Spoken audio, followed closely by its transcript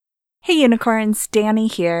Hey unicorns, Danny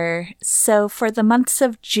here. So for the months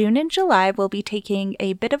of June and July, we'll be taking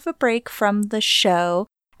a bit of a break from the show,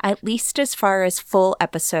 at least as far as full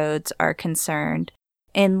episodes are concerned.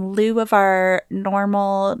 In lieu of our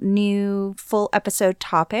normal new full episode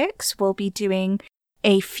topics, we'll be doing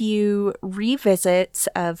a few revisits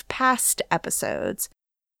of past episodes.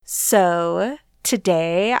 So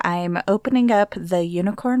today I'm opening up the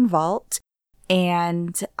Unicorn Vault,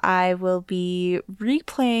 and I will be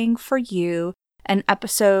replaying for you an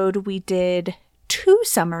episode we did 2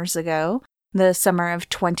 summers ago, the summer of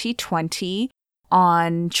 2020,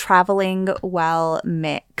 on traveling while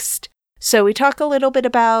mixed. So we talk a little bit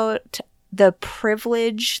about the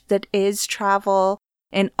privilege that is travel,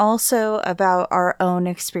 and also about our own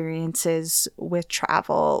experiences with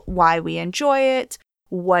travel, why we enjoy it,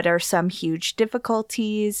 what are some huge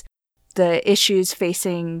difficulties, the issues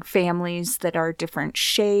facing families that are different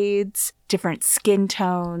shades, different skin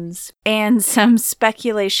tones, and some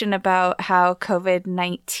speculation about how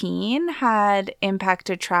COVID-19 had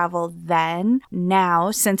impacted travel then.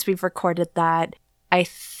 Now, since we've recorded that, I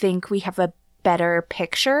think we have a better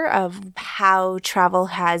picture of how travel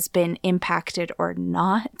has been impacted or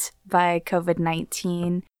not by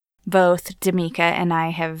COVID-19. Both D'Amica and I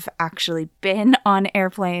have actually been on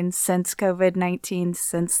airplanes since COVID-19,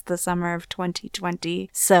 since the summer of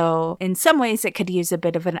 2020. So in some ways it could use a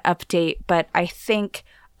bit of an update, but I think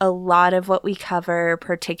a lot of what we cover,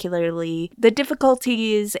 particularly the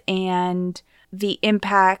difficulties and the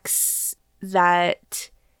impacts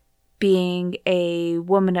that being a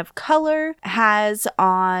woman of color has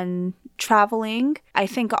on traveling, I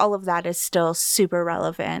think all of that is still super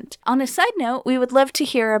relevant. On a side note, we would love to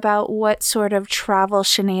hear about what sort of travel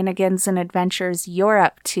shenanigans and adventures you're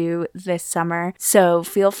up to this summer. So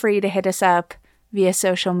feel free to hit us up via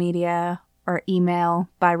social media or email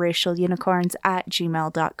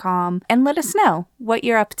biracialunicorns@gmail.com and let us know what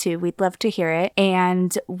you're up to. We'd love to hear it.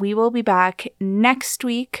 And we will be back next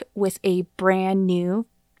week with a brand new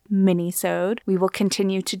minisode. We will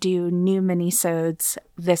continue to do new minisodes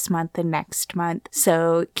this month and next month,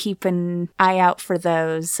 so keep an eye out for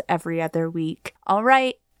those every other week. All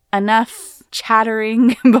right, enough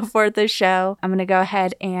chattering before the show. I'm going to go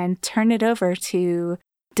ahead and turn it over to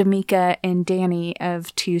D'Amica and Danny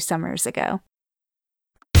of 2 summers ago.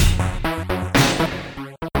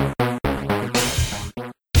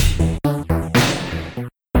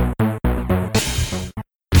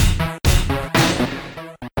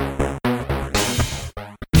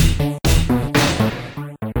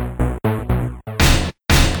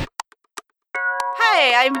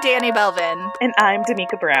 Hi, I'm Danny Belvin. And I'm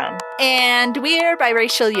D'Amica Brown. And we're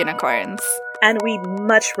Biracial Unicorns. And we'd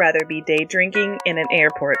much rather be day drinking in an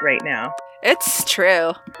airport right now. It's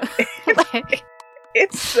true.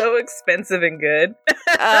 It's so expensive and good.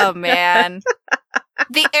 Oh, man.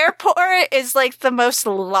 The airport is like the most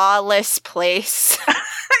lawless place. I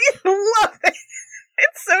love it.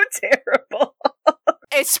 It's so terrible.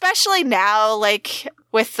 Especially now, like,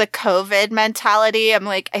 with the COVID mentality, I'm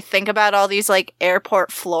like, I think about all these, like,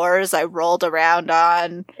 airport floors I rolled around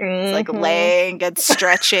on. It's like laying and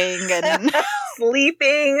stretching and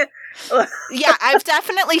sleeping. Yeah, I've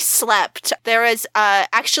definitely slept. There was,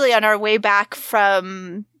 actually on our way back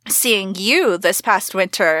from seeing you this past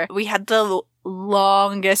winter, we had the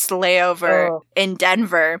longest layover in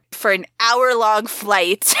Denver for an hour-long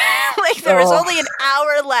flight. Like, there was only an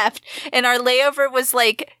hour left, and our layover was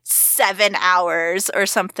like 7 hours or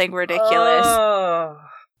something ridiculous.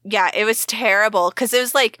 Yeah, it was terrible, because it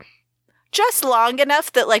was like just long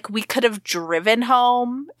enough that like we could have driven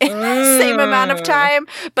home in the same amount of time,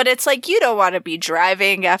 but it's like you don't want to be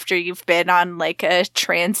driving after you've been on like a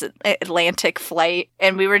transatlantic flight,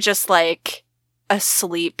 and we were just like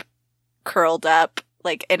asleep, curled up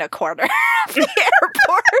like in a corner of the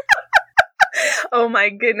airport. Oh my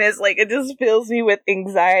goodness, like it just fills me with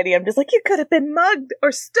anxiety. I'm just like, you could have been mugged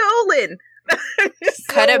or stolen.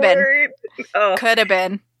 Could have been. Could have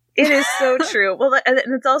been. It is so true. Well, and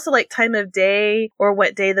it's also like time of day or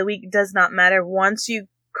what day of the week does not matter. Once you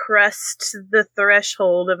crest the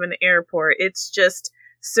threshold of an airport, it's just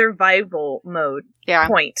survival mode. Yeah.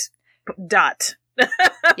 Point. Dot.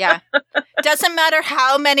 Yeah. Doesn't matter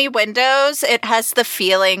how many windows, it has the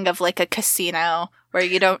feeling of like a casino where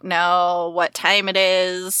you don't know what time it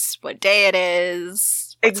is, what day it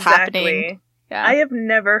is, what's happening. Yeah. I have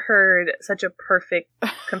never heard such a perfect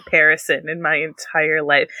comparison in my entire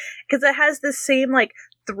life. Because it has the same, like,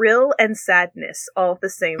 thrill and sadness all at the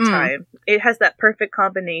same time. It has that perfect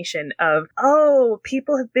combination of, oh,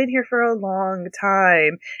 people have been here for a long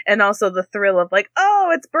time. And also the thrill of, like,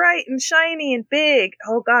 oh, it's bright and shiny and big.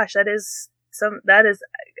 Oh, gosh, that is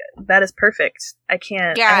that is perfect. I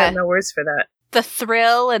can't. Yeah. I have no words for that. The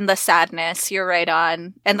thrill and the sadness, you're right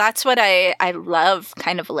on. And that's what I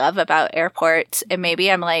kind of love about airports. And maybe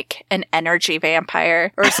I'm like an energy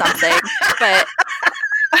vampire or something, but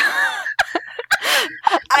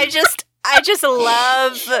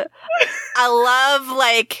I love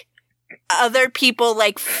like other people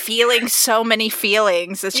like feeling so many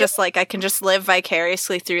feelings. It's just like I can just live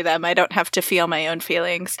vicariously through them. I don't have to feel my own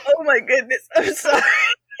feelings. Oh my goodness. I'm sorry.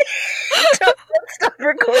 Stop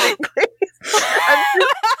recording, please.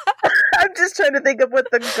 I'm just trying to think of what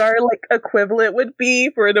the garlic equivalent would be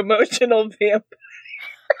for an emotional vampire.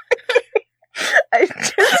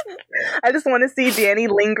 I just want to see Danny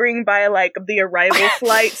lingering by like the arrival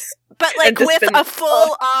flights, but like with a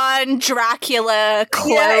full-on Dracula cloak.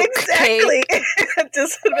 Yeah, exactly.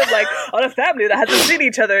 Just been like on a family that hasn't seen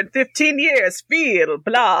each other in 15 years. Feel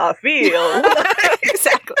feel.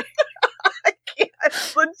 Exactly. I'm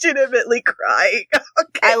legitimately crying.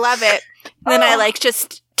 Okay. I love it. Then I like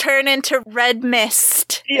just turn into red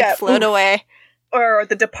mist and float away. Or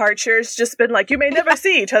the departures just been like, you may never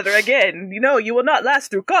see each other again. You know, you will not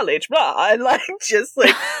last through college. Blah. And like, just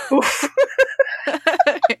like, oof.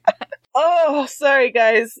 Oh, sorry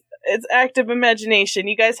guys. It's active imagination.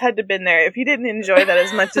 You guys had to have been there. If you didn't enjoy that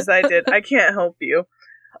as much as I did, I can't help you.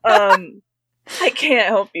 I can't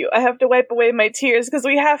help you. I have to wipe away my tears because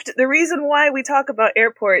we have to. The reason why we talk about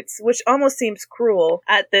airports, which almost seems cruel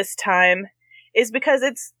at this time, is because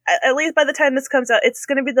it's, at least by the time this comes out, it's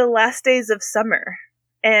going to be the last days of summer.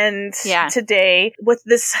 And today, with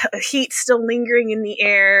this heat still lingering in the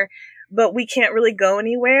air, but we can't really go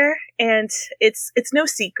anywhere. And it's no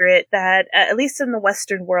secret that, at least in the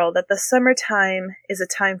Western world, that the summertime is a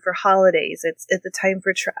time for holidays. It's a time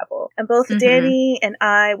for travel. And both Danny and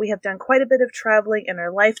I, we have done quite a bit of traveling in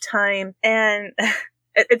our lifetime. And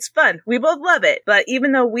it's fun. We both love it. But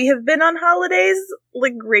even though we have been on holidays,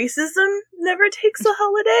 like, racism never takes a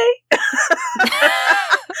holiday.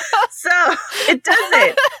 So, it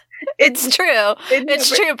doesn't. It's true. It's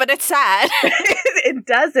true, but it's sad. It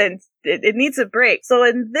doesn't. It needs a break. So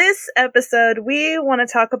in this episode, we want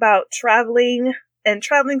to talk about traveling, and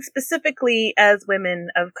traveling specifically as women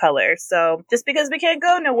of color. So just because we can't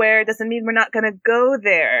go nowhere doesn't mean we're not going to go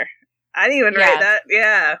there. I didn't even write that.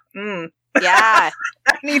 Yeah. Yeah.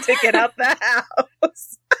 I need to get out the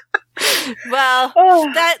house. Well,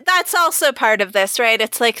 that's also part of this, right?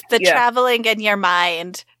 It's like the traveling in your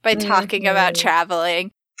mind by talking about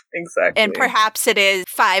traveling. Exactly. And perhaps it is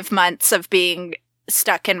 5 months of being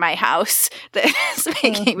stuck in my house that is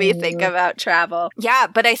making me think about travel. Yeah,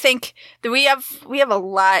 but I think that we have a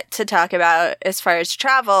lot to talk about as far as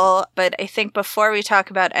travel, but I think before we talk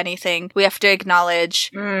about anything, we have to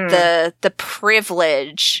acknowledge the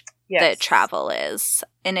privilege that travel is.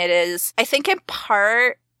 And it is, I think in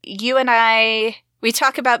part, you and I, we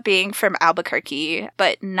talk about being from Albuquerque,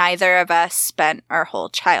 but neither of us spent our whole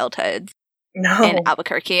childhood in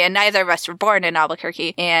Albuquerque, and neither of us were born in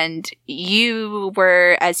Albuquerque. And you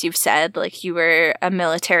were, as you've said, like, you were a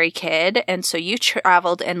military kid, and so you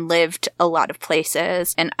traveled and lived a lot of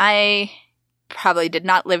places. And I probably did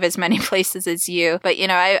not live as many places as you, but, you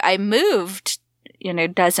know, I moved, you know, a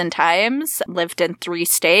dozen times, lived in 3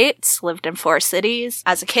 states, lived in 4 cities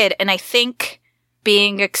as a kid. And I think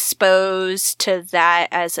being exposed to that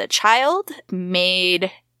as a child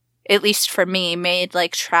made, at least for me, made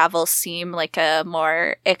like travel seem like a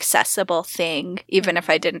more accessible thing, even if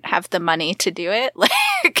I didn't have the money to do it.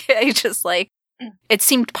 Like, I just like, it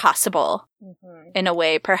seemed possible in a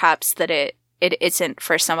way, perhaps, that it isn't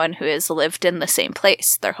for someone who has lived in the same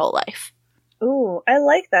place their whole life. Ooh, I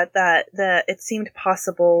like that it seemed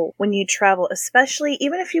possible when you travel, especially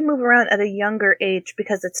even if you move around at a younger age,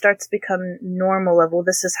 because it starts to become normal of, well,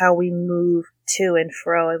 this is how we move to and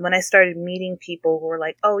fro. And when I started meeting people who were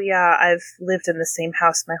like, oh yeah, I've lived in the same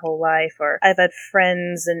house my whole life, or I've had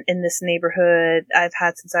friends in this neighborhood I've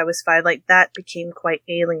had since I was 5, like, that became quite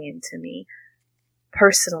alien to me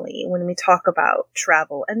personally when we talk about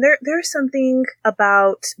travel. And there's something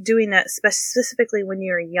about doing that specifically when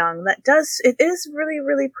you're young it is really,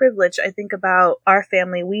 really privileged. I think about our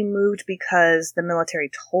family. We moved because the military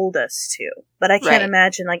told us to. But I can't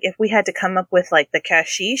imagine, like, if we had to come up with, like, the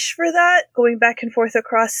cashish for that, going back and forth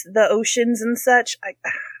across the oceans and such. I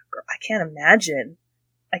can't imagine.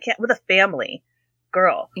 I can't, with a family.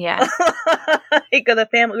 Girl. Yeah.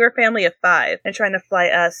 We're a family of 5 and trying to fly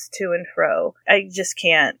us to and fro. I just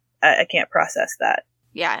can't, I can't process that.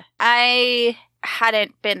 Yeah. I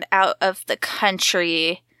hadn't been out of the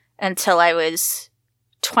country until I was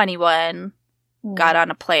 21. got on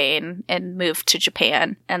a plane and moved to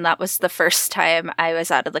Japan. And that was the first time I was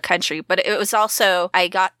out of the country. But it was also, I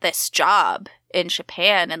got this job in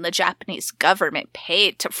Japan and the Japanese government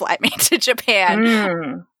paid to fly me to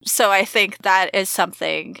Japan. So I think that is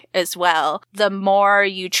something as well. The more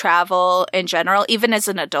you travel in general, even as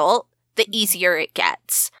an adult, the easier it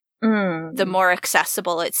gets. The more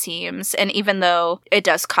accessible it seems. And even though it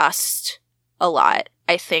does cost a lot,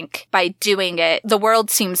 I think by doing it, the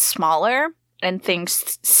world seems smaller and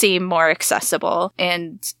things seem more accessible.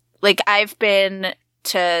 And like, I've been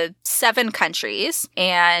to 7 countries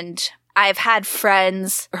and I've had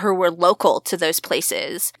friends who were local to those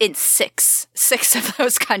places in six of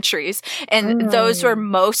those countries. And those were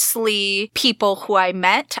mostly people who I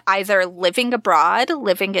met either living abroad,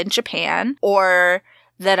 living in Japan, or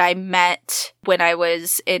that I met when I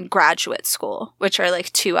was in graduate school, which are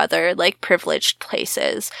like 2 other like privileged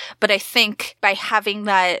places. But I think by having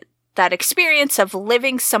that experience of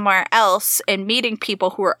living somewhere else and meeting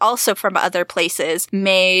people who are also from other places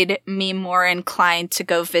made me more inclined to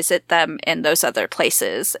go visit them in those other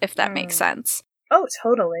places, if that makes sense. Oh,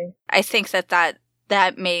 totally. I think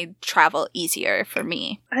that made travel easier for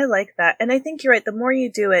me. I like that. And I think you're right. The more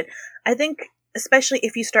you do it, I think especially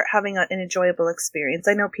if you start having an enjoyable experience.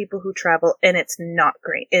 I know people who travel and it's not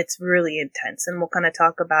great. It's really intense. And we'll kind of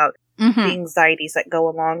talk about the anxieties that go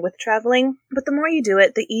along with traveling. But the more you do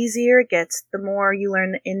it, the easier it gets, the more you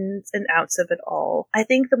learn the ins and outs of it all. I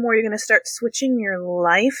think the more you're going to start switching your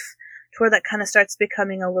life to where that kind of starts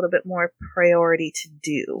becoming a little bit more priority to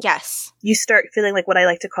do. Yes. You start feeling like what I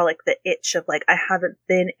like to call like the itch of like, I haven't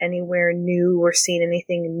been anywhere new or seen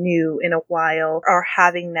anything new in a while, or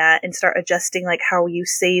having that and start adjusting like how you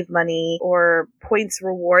save money or points,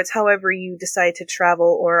 rewards, however you decide to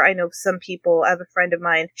travel. Or I know some people, I have a friend of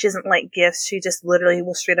mine, she doesn't like gifts. She just literally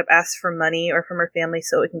will straight up ask for money or from her family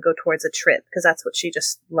so it can go towards a trip because that's what she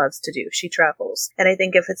just loves to do. She travels. And I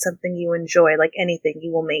think if it's something you enjoy, like anything,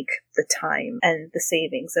 you will make the time and the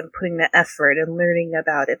savings and putting the effort and learning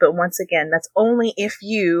about it. But once again, that's only if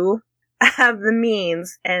you have the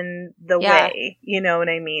means and the way, you know what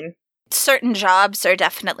I mean? Certain jobs are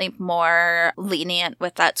definitely more lenient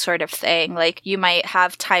with that sort of thing. Like, you might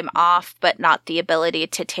have time off, but not the ability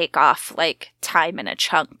to take off, like, time in a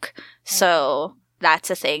chunk. So that's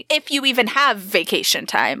a thing. If you even have vacation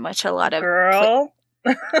time, which a lot of... Girl.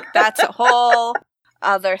 That's a whole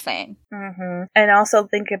other thing. And also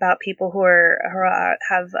think about people who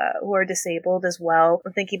are disabled as well.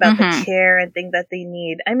 Thinking about the care and things that they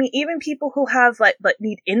need. I mean, even people who have like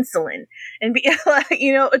need insulin and be,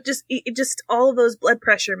 you know, just all of those blood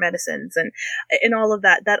pressure medicines and all of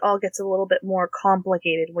that. That all gets a little bit more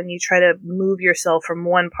complicated when you try to move yourself from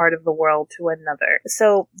one part of the world to another.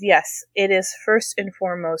 So yes, it is first and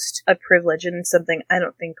foremost a privilege and something I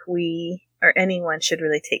don't think we or anyone should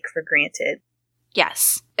really take for granted.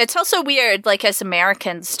 Yes. It's also weird, like, as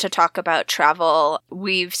Americans, to talk about travel.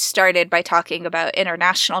 We've started by talking about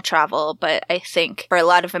international travel, but I think for a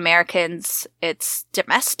lot of Americans, it's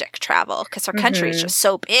domestic travel because our country is just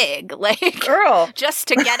so big. Like, girl, just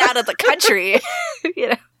to get out of the country, you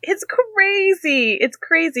know. It's crazy. It's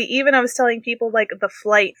crazy. Even I was telling people, like, the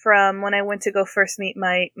flight from when I went to go first meet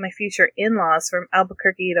my future in-laws from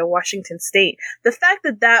Albuquerque to Washington State. The fact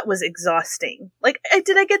that was exhausting. Like,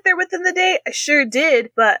 did I get there within the day? I sure did.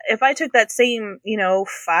 But if I took that same,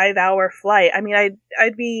 5-hour flight, I mean,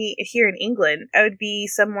 I'd be here in England. I would be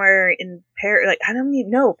somewhere in Paris. Like, I don't even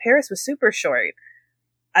know. Paris was super short.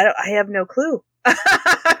 I have no clue.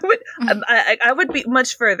 I would be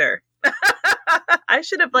much further. I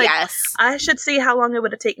should have I should see how long it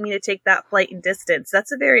would have taken me to take that flight in distance. I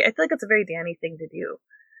feel like it's a very Danny thing to do.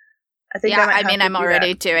 I think I'm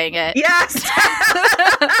already doing it. Yes.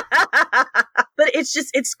 But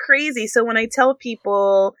it's crazy. So when I tell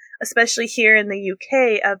people, especially here in the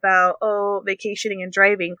UK, about, vacationing and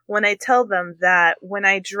driving, when I tell them that when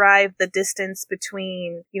I drive the distance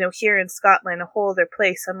between, here in Scotland, a whole other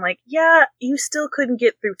place, I'm like, yeah, you still couldn't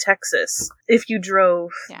get through Texas if you drove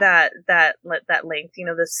that length,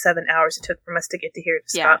 the 7 hours it took from us to get to here to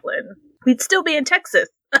Scotland. We'd still be in Texas.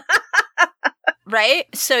 Right?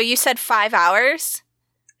 So you said 5 hours?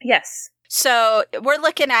 Yes. So we're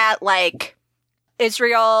looking at, like,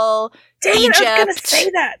 Israel, Egypt. I was going to say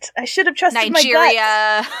that. I should have trusted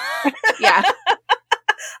Nigeria. My gut. Yeah.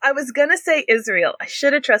 I was going to say Israel. I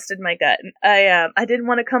should have trusted my gut. I didn't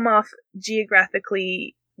want to come off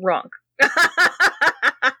geographically wrong.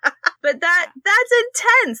 But that's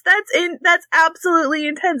intense. That's absolutely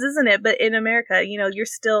intense, isn't it? But in America, you're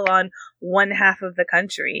still on one half of the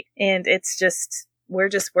country, and it's just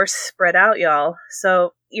we're spread out, y'all.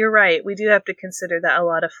 So you're right. We do have to consider that a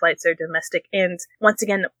lot of flights are domestic. And once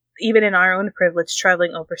again, even in our own privilege,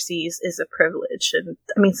 traveling overseas is a privilege. And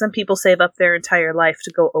I mean, some people save up their entire life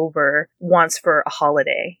to go over once for a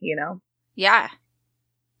holiday, you know? Yeah.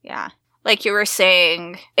 Yeah. Like you were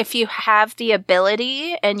saying, if you have the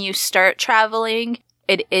ability and you start traveling,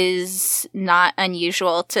 it is not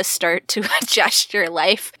unusual to start to adjust your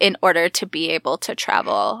life in order to be able to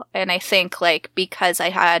travel. And I think like because I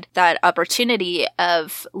had that opportunity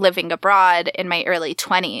of living abroad in my early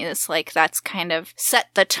 20s, like that's kind of set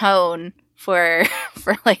the tone for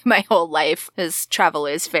like my whole life, because travel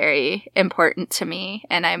is very important to me,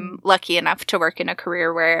 and I'm lucky enough to work in a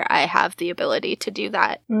career where I have the ability to do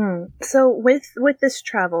that. So with this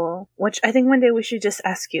travel, which I think one day we should just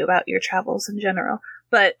ask you about your travels in general,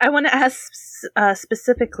 but I want to ask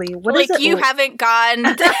specifically, what like is it you haven't gone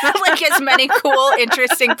like as many cool,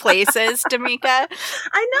 interesting places, Damika?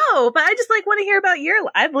 I know, but I just like want to hear about your.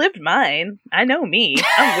 I've lived mine. I know me.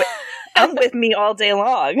 I'm with me all day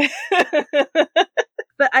long.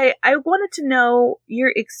 But I wanted to know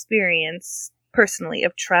your experience personally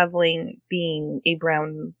of traveling being a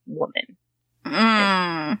brown woman.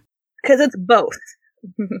 Because it's both.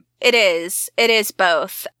 It is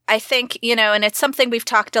both. I think, and it's something we've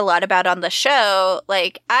talked a lot about on the show.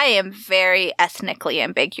 Like, I am very ethnically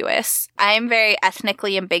ambiguous.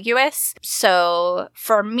 So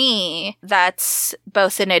for me, that's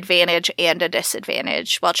both an advantage and a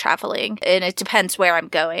disadvantage while traveling. And it depends where I'm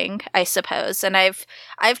going, I suppose. And I've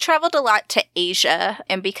traveled a lot to Asia,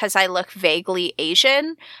 and because I look vaguely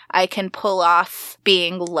Asian, I can pull off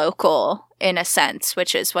being local in a sense,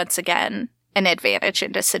 which is once again an advantage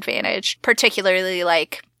and disadvantage. Particularly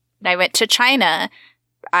like when I went to China,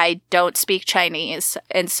 I don't speak Chinese.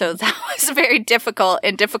 And so that was very difficult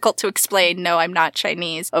to explain, no, I'm not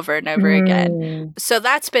Chinese over and over again. So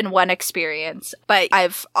that's been one experience. But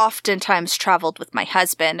I've oftentimes traveled with my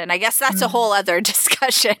husband, and I guess that's a whole other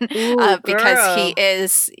discussion because he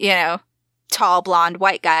is, tall, blonde,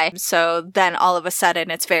 white guy. So then all of a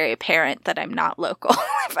sudden it's very apparent that I'm not local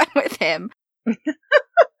if I'm with him.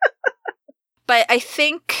 But I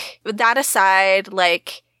think that aside,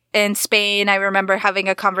 like in Spain, I remember having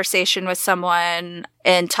a conversation with someone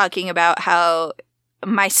and talking about how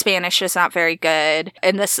my Spanish is not very good.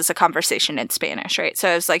 And this is a conversation in Spanish, right? So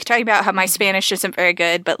I was like talking about how my Spanish isn't very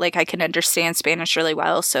good, but like I can understand Spanish really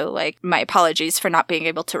well. So like my apologies for not being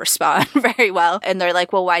able to respond very well. And they're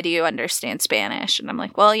like, well, why do you understand Spanish? And I'm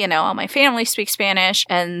like, well, all my family speaks Spanish.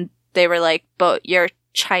 And they were like, but you're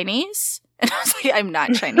Chinese? And I was like, I'm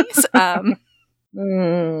not Chinese.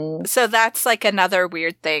 So that's like another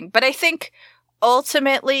weird thing. But I think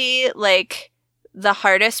ultimately, like, the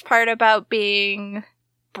hardest part about being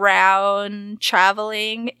brown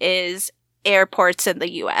traveling is airports in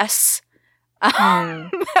the US.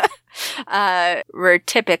 We're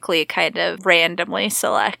typically kind of randomly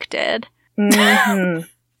selected.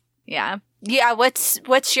 Yeah. Yeah,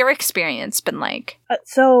 what's your experience been like?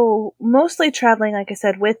 So mostly traveling, like I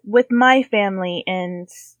said, with my family, and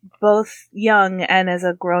both young and as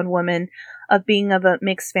a grown woman, of being of a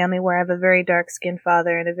mixed family where I have a very dark-skinned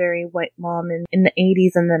father and a very white mom in the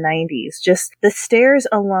 80s and the 90s. Just the stairs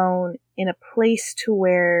alone in a place to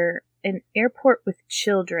where an airport with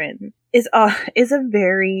children is a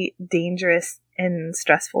very dangerous and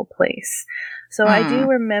stressful place. So I do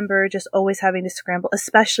remember just always having to scramble,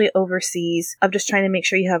 especially overseas, of just trying to make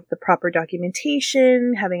sure you have the proper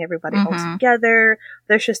documentation, having everybody all together.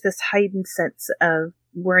 There's just this heightened sense of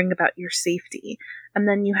worrying about your safety. And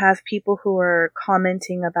then you have people who are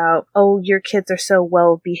commenting about, oh, your kids are so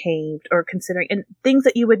well behaved, or considering, and things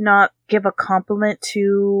that you would not give a compliment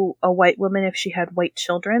to a white woman if she had white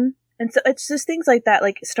children. And so it's just things like that,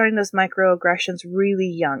 like starting those microaggressions really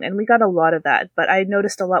young. And we got a lot of that, but I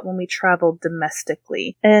noticed a lot when we traveled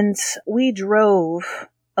domestically. And we drove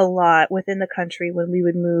a lot within the country when we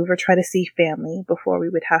would move or try to see family before we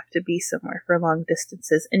would have to be somewhere for long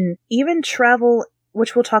distances. And even travel,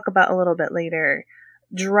 which we'll talk about a little bit later,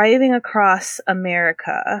 driving across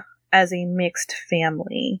America as a mixed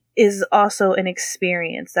family is also an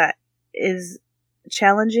experience that is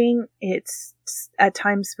challenging. It's at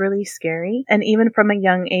times really scary. And even from a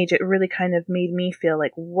young age, it really kind of made me feel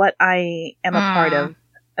like what I am a part of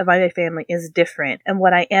my family is different, and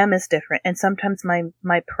what I am is different. And sometimes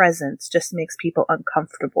my presence just makes people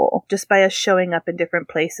uncomfortable. Just by us showing up in different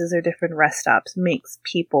places or different rest stops makes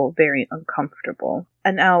people very uncomfortable.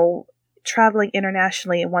 And now, traveling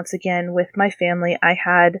internationally once again with my family, I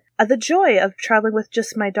had the joy of traveling with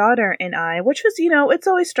just my daughter and I, which was, it's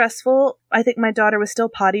always stressful. I think my daughter was still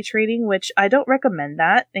potty training, which I don't recommend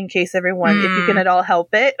that in case everyone, if you can at all help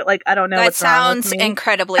it. Like, I don't know what's wrong with me. That sounds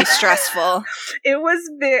incredibly stressful. It was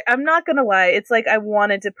I'm not going to lie. It's like I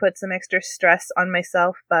wanted to put some extra stress on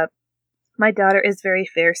myself, but my daughter is very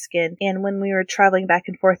fair-skinned, and when we were traveling back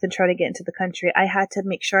and forth and trying to get into the country, I had to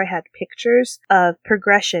make sure I had pictures of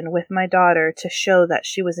progression with my daughter to show that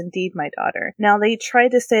she was indeed my daughter. Now, they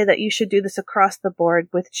tried to say that you should do this across the board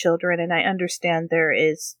with children, and I understand there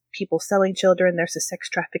is people selling children, there's the sex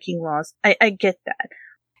trafficking laws. I get that.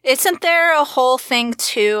 Isn't there a whole thing,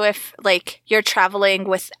 too, if, like, you're traveling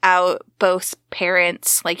without both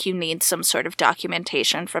parents, like, you need some sort of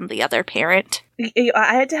documentation from the other parent?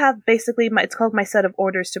 I had to have basically, it's called my set of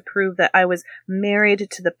orders to prove that I was married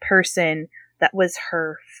to the person that was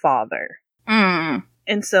her father. Mm.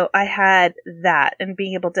 And so I had that, and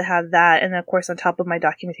being able to have that, and of course on top of my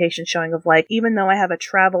documentation showing of, like, even though I have a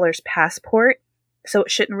traveler's passport, so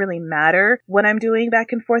it shouldn't really matter what I'm doing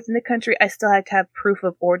back and forth in the country, I still have to have proof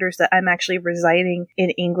of orders that I'm actually residing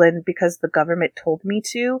in England because the government told me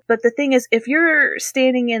to. But the thing is, if you're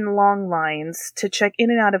standing in long lines to check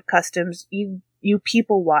in and out of customs, you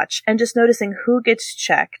people watch, and just noticing who gets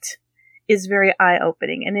checked is very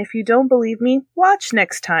eye-opening. And if you don't believe me, watch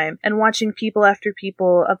next time. And watching people after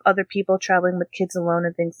people of other people traveling with kids alone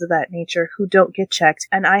and things of that nature who don't get checked.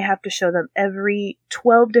 And I have to show them every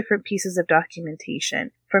 12 different pieces of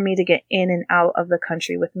documentation for me to get in and out of the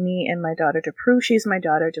country with me and my daughter, to prove she's my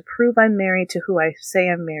daughter, to prove I'm married to who I say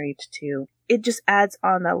I'm married to. It just adds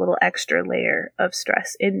on that little extra layer of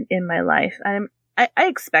stress in my life. I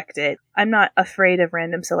expect it. I'm not afraid of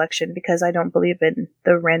random selection because I don't believe in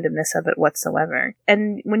the randomness of it whatsoever.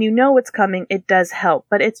 And when you know what's coming, it does help,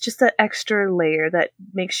 but it's just an extra layer that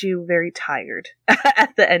makes you very tired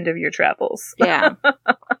at the end of your travels. Yeah.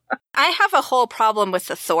 I have a whole problem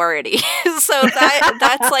with authority. So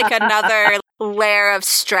that's like another layer of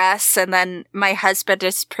stress. And then my husband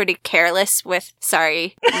is pretty careless with,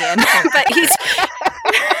 sorry, Ian, but he's...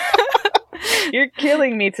 You're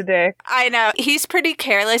killing me today. I know. He's pretty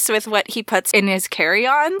careless with what he puts in his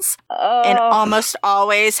carry-ons. Oh. And almost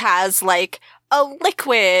always has, like, a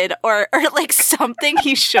liquid or like, something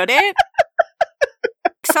he shouldn't.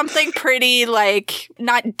 Something pretty, like,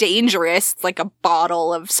 not dangerous, like a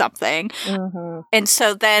bottle of something. Mm-hmm. And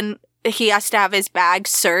so then he has to have his bag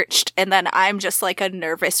searched, and then I'm just, like, a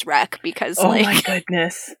nervous wreck because, like... Oh, my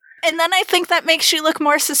goodness. And then I think that makes you look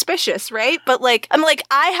more suspicious, right? But, like, I'm like,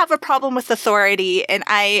 I have a problem with authority, and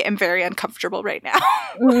I am very uncomfortable right now.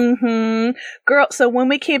 Mm-hmm. Girl, so when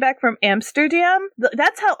we came back from Amsterdam,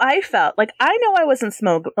 that's how I felt. Like, I know I wasn't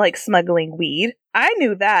smuggling weed. I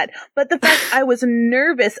knew that. But the fact I was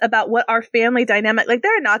nervous about what our family dynamic, like,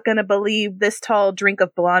 they're not going to believe this tall drink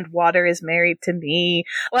of blonde water is married to me.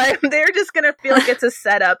 Like, they're just going to feel like it's a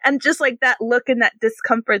setup. And just like that look and that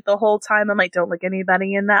discomfort the whole time. I'm like, don't look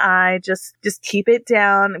anybody in the eye. Just keep it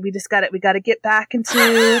down. We got to get back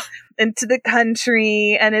into the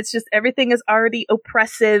country, and it's just everything is already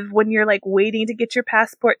oppressive when you're like waiting to get your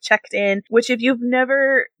passport checked in, which if you've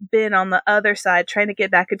never been on the other side trying to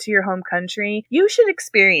get back into your home country, you should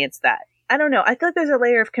experience that. I don't know. I feel like there's a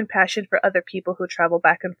layer of compassion for other people who travel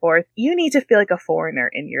back and forth. You need to feel like a foreigner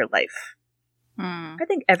in your life. I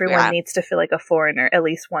think everyone needs to feel like a foreigner at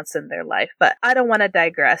least once in their life, but I don't want to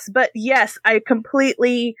digress. But yes, I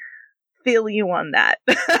completely feel you on that.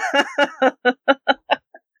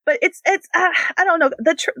 But it's I don't know,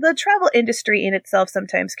 the travel industry in itself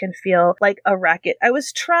sometimes can feel like a racket. I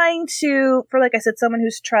was trying to, for like I said, someone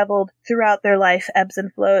who's traveled throughout their life, ebbs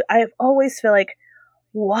and flows, I always feel like,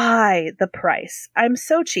 why the price? I'm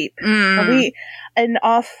so cheap. And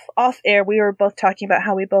off air, we were both talking about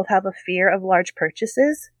how we both have a fear of large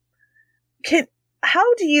purchases.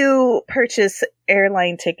 How do you purchase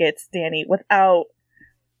airline tickets, Danny, without...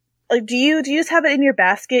 Like, do you just have it in your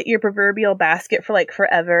basket, your proverbial basket, for like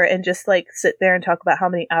forever, and just like sit there and talk about how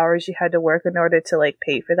many hours you had to work in order to like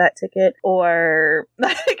pay for that ticket? Or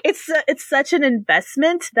like it's such an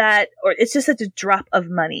investment that, or it's just such a drop of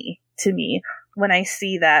money to me when I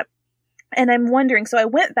see that. And I'm wondering, so I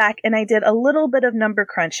went back and I did a little bit of number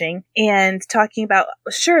crunching and talking about,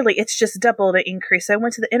 surely it's just double the increase. So I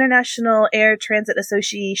went to the International Air Transit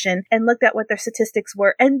Association and looked at what their statistics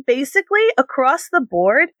were. And basically, across the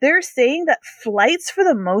board, they're saying that flights, for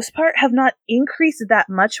the most part, have not increased that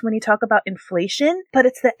much when you talk about inflation, but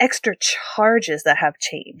it's the extra charges that have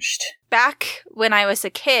changed. back when I was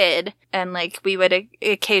a kid and like we would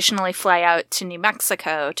occasionally fly out to New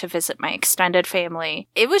Mexico to visit my extended family,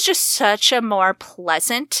 it was just such a more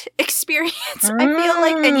pleasant experience, I feel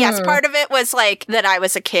like. And yes, part of it was like that I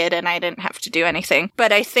was a kid and I didn't have to do anything.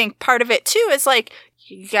 But I think part of it too is like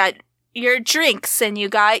you got your drinks and you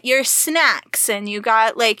got your snacks and you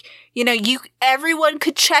got like, you know, everyone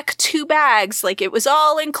could check 2 bags. Like it was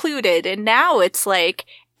all included. And now it's like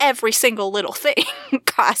every single little thing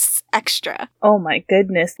costs extra. Oh my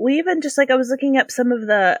goodness. We even just like, I was looking up some of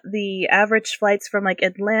the average flights from like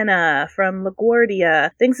Atlanta, from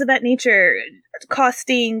LaGuardia, things of that nature,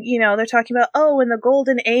 costing, you know, they're talking about, in the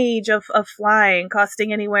golden age of flying,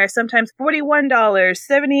 costing anywhere, sometimes $41,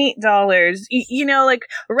 $78, you know, like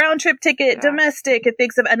round trip ticket, domestic, and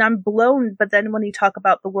things of, and I'm blown. But then when you talk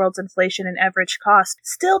about the world's inflation and average cost,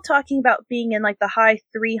 still talking about being in like the high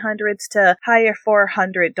 300s to higher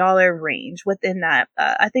 $400 range within that.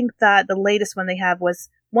 I think that the latest one they have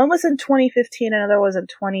one was in 2015, another was in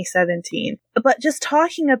 2017. But just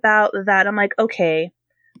talking about that, I'm like, okay,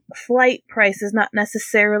 flight price is not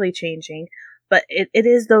necessarily changing, but it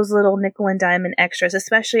is those little nickel and diamond extras,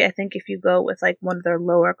 especially I think if you go with like one of their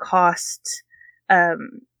lower cost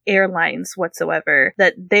airlines whatsoever,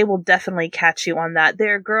 that they will definitely catch you on that.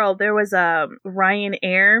 There was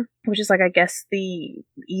Ryanair, which is like I guess the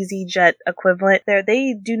EasyJet equivalent there.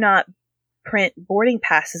 They do not print boarding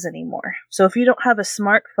passes anymore. So if you don't have a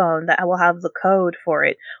smartphone that will have the code for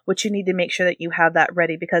it, which you need to make sure that you have that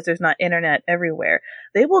ready because there's not internet everywhere,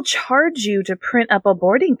 they will charge you to print up a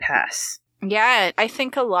boarding pass. Yeah, I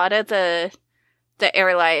think a lot of the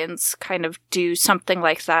airlines kind of do something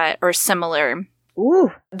like that or similar.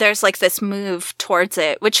 Ooh. There's like this move towards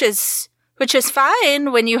it, which is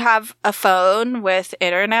fine when you have a phone with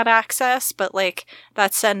internet access, but like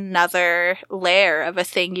that's another layer of a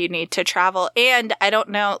thing you need to travel. And I don't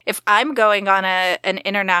know if I'm going on an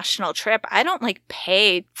international trip, I don't like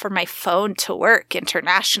pay for my phone to work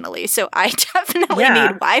internationally. So I definitely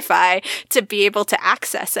need Wi-Fi to be able to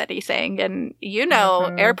access anything. And you know,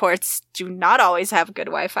 airports do not always have good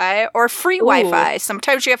Wi-Fi or free Wi-Fi.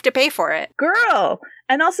 Sometimes you have to pay for it. Girl.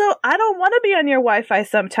 And also, I don't want to be on your Wi-Fi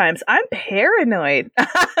sometimes. I'm paranoid.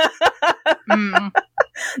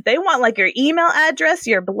 They want like your email address,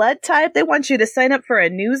 your blood type. They want you to sign up for a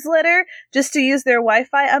newsletter just to use their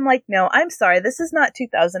Wi-Fi. I'm like, no, I'm sorry. This is not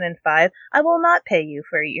 2005. I will not pay you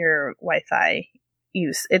for your Wi-Fi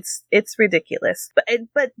use. It's ridiculous.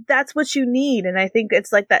 But that's what you need. And I think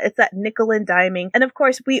it's like that. It's that nickel and diming. And of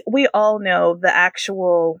course, we all know the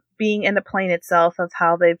actual being in the plane itself of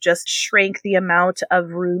how they've just shrank the amount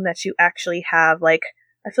of room that you actually have. Like,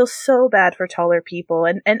 I feel so bad for taller people,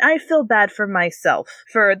 and I feel bad for myself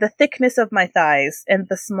for the thickness of my thighs and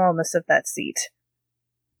the smallness of that seat.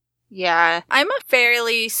 Yeah, I'm a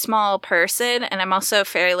fairly small person, and I'm also a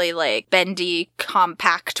fairly, like, bendy,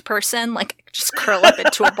 compact person. Like, just curl up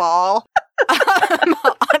into a ball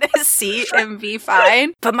on a seat and be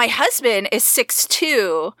fine. But my husband is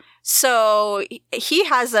 6'2", so he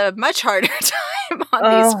has a much harder time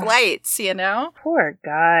on these flights, you know? Poor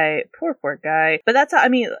guy. Poor guy. But that's how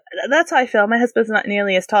I feel. My husband's not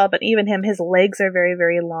nearly as tall, but even him, his legs are very,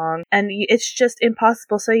 very long. And it's just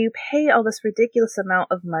impossible. So you pay all this ridiculous amount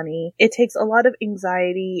of money. It takes a lot of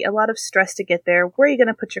anxiety, a lot of stress to get there. Where are you going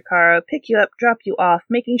to put your car? Pick you up, drop you off,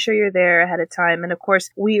 making sure you're there ahead of time. And of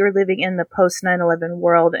course, we are living in the post 9/11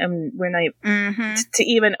 world, and we're not to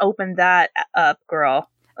even open that up, girl.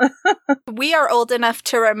 We are old enough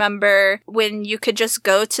to remember when you could just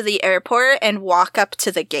go to the airport and walk up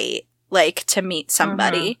to the gate, like, to meet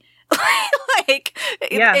somebody.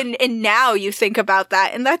 And now you think about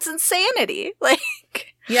that, and that's insanity. Like,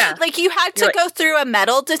 like you had to go through a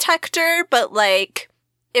metal detector, but like,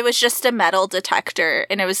 it was just a metal detector,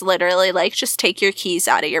 and it was literally like, just take your keys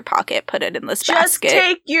out of your pocket, put it in this basket. Just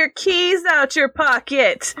take your keys out your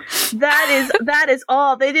pocket. That is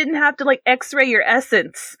all. They didn't have to like X-ray your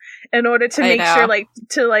essence in order to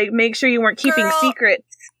make sure you weren't keeping secrets.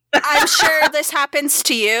 I'm sure this happens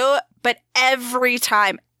to you, but every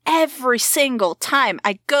single time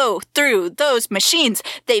I go through those machines,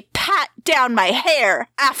 they pat down my hair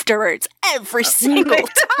afterwards every single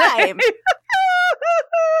time.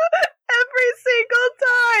 Every single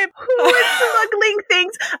time. Who is smuggling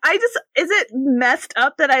things? Is it messed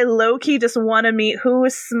up that I low-key just want to meet who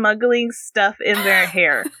is smuggling stuff in their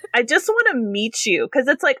hair? I just want to meet you, because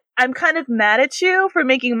it's like, I'm kind of mad at you for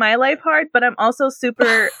making my life hard, but I'm also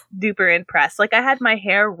super duper impressed. Like, I had my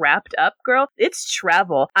hair wrapped up, girl. It's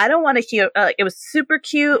travel. I don't want to hear, it was super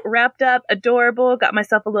cute, wrapped up, adorable, got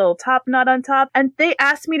myself a little top knot on top, and they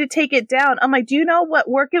asked me to take it down. I'm like, do you know what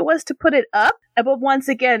work it was to put it up? But once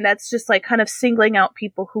again, that's just like kind of singling out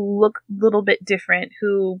people who look a little bit different,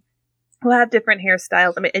 who have different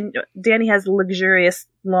hairstyles. I mean, and Danny has luxurious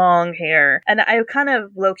long hair, and I kind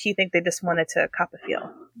of low-key think they just wanted to cop a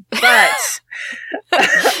feel. But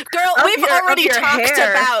girl,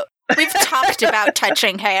 we've talked about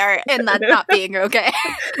touching hair and that not being okay.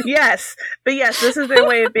 Yes, this is their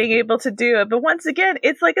way of being able to do it. But once again,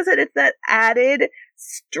 it's like I said, it's that added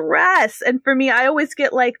stress. And for me, I always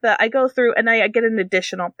get like I go through and I get an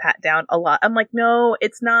additional pat down a lot. I'm like, no,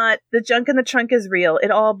 it's not. The junk in the trunk is real. It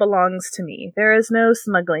all belongs to me. There is no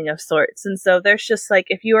smuggling of sorts. And so there's just like,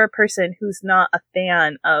 if you are a person who's not a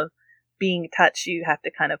fan of being touched, you have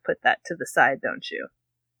to kind of put that to the side, don't you?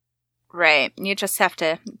 Right. You just have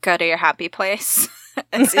to go to your happy place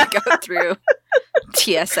as you go through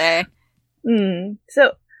TSA.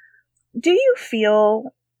 So, do you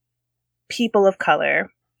feel people of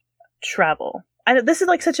color travel? I know this is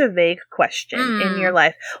like such a vague question in your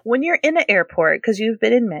life. When you're in an airport, because you've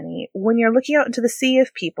been in many, when you're looking out into the sea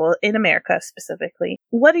of people in America specifically,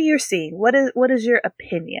 what are you seeing? What is your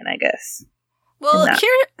opinion, I guess? Well,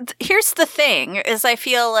 here's the thing, is I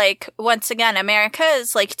feel like, once again, America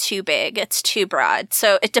is like too big. It's too broad.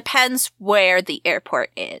 So it depends where the airport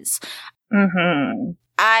is. Mm-hmm.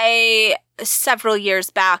 I, several years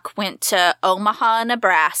back, went to Omaha,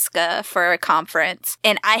 Nebraska for a conference,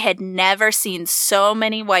 and I had never seen so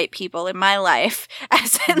many white people in my life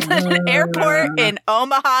as in the airport in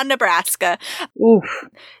Omaha, Nebraska. Oof.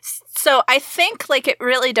 So I think, like, it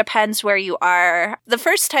really depends where you are. The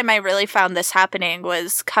first time I really found this happening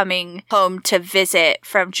was coming home to visit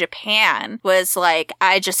from Japan. Was like,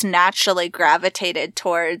 I just naturally gravitated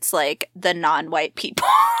towards, like, the non-white people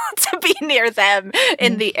to be near them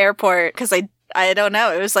in the airport, because I don't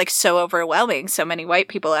know, it was like so overwhelming, so many white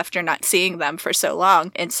people after not seeing them for so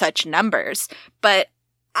long in such numbers. But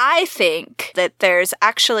I think that there's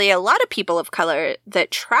actually a lot of people of color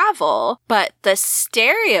that travel, but the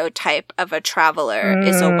stereotype of a traveler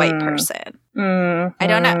is a white person. I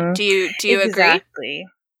don't know. Do you agree? Exactly.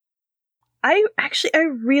 I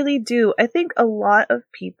really do. I think a lot of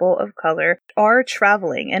people of color are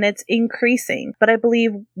traveling and it's increasing, but I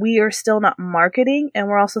believe we are still not marketing and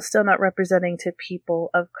we're also still not representing to people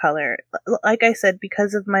of color. Like I said,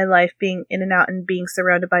 because of my life being in and out and being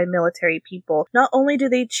surrounded by military people, not only do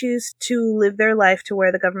they choose to live their life to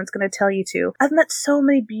where the government's going to tell you to, I've met so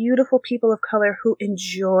many beautiful people of color who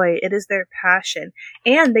enjoy it is their passion,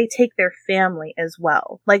 and they take their family as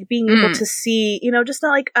well. Like being able to see, just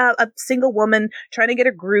not like a single woman trying to get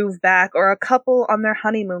her groove back or a couple on their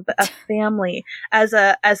honeymoon, but a family as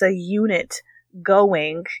a unit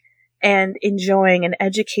going and enjoying and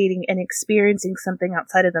educating and experiencing something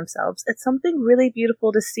outside of themselves. It's something really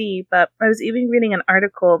beautiful to see. But I was even reading an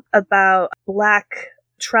article about Black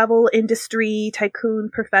travel industry tycoon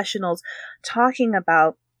professionals talking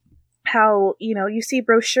about how, you see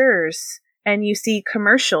brochures and you see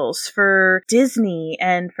commercials for Disney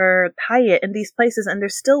and for Hyatt and these places, and they're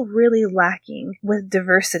still really lacking with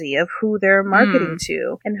diversity of who they're marketing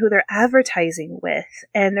to and who they're advertising with.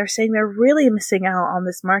 And they're saying they're really missing out on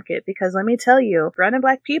this market because let me tell you, brown and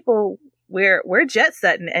Black people, we're jet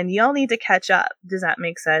setting and y'all need to catch up. Does that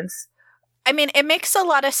make sense? I mean, it makes a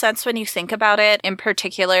lot of sense when you think about it, in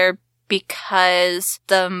particular because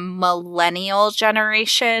the millennial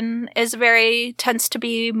generation tends to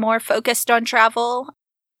be more focused on travel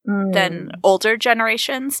than older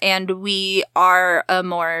generations. And we are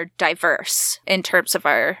more diverse in terms of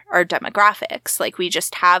our demographics. Like, we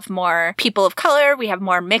just have more people of color, we have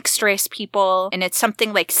more mixed race people, and it's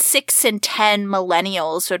something like 6 in 10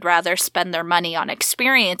 millennials would rather spend their money on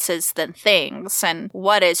experiences than things. And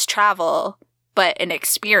what is travel but an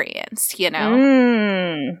experience,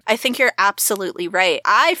 I think you're absolutely right.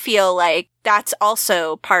 I feel like that's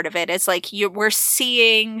also part of it. It's like we're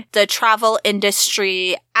seeing the travel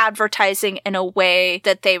industry advertising in a way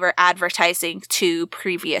that they were advertising to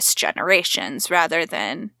previous generations rather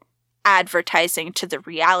than advertising to the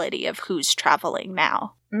reality of who's traveling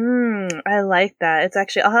now. I like that. It's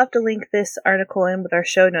actually, I'll have to link this article in with our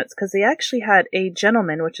show notes because they actually had a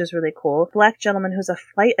gentleman, which is really cool, Black gentleman who's a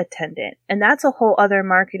flight attendant. And that's a whole other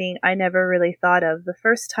marketing I never really thought of. The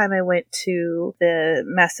first time I went to the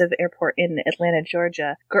massive airport in Atlanta,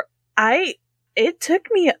 Georgia, it took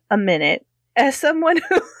me a minute as someone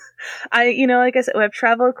who, like I said, I've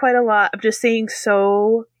traveled quite a lot. I'm just seeing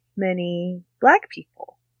so many Black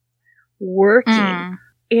people. working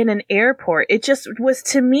in an airport. It just was,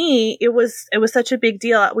 to me, it was such a big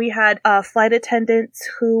deal. We had flight attendants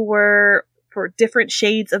who were for different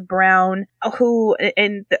shades of brown, who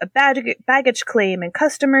in the baggage claim and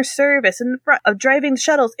customer service and of driving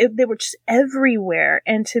shuttles, they were just everywhere.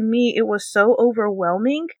 And to me, it was so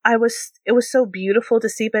overwhelming. It was so beautiful to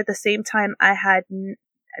see, but at the same time, I had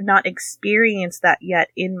not experienced that yet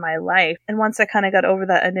in my life. And once I kind of got over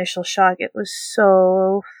that initial shock, it was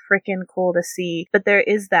so freaking cool to see. But there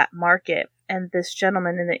is that market. And this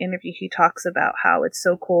gentleman in the interview, he talks about how it's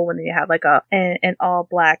so cool when you have like an all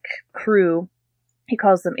black crew. He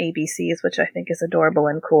calls them ABCs, which I think is adorable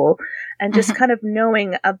and cool. And just kind of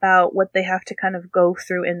knowing about what they have to kind of go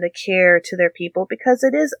through in the care to their people, because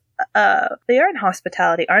it is, they are in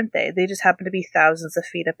hospitality, aren't they? They just happen to be thousands of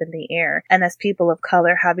feet up in the air. And as people of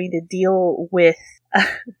color, having to deal with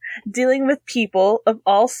dealing with people of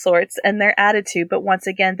all sorts and their attitude. But once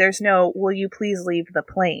again, there's no, will you please leave the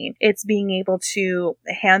plane? It's being able to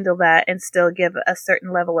handle that and still give a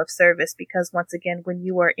certain level of service, because once again, when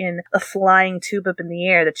you are in a flying tube up in the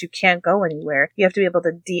air that you can't go anywhere, you have to be able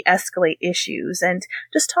to de-escalate issues. And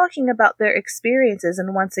just talking about their experiences.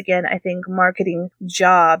 And once again, I think marketing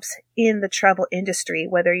jobs in the travel industry,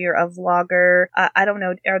 whether you're a vlogger, I don't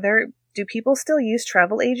know, do people still use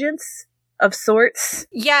travel agents of sorts?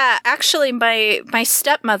 Yeah, actually my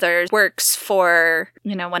stepmother works for,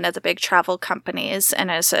 one of the big travel companies and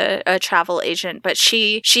is a travel agent, but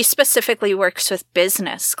she specifically works with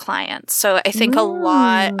business clients. So I think a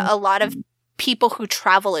lot of people who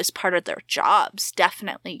travel as part of their jobs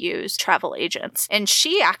definitely use travel agents. And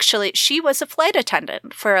she was a flight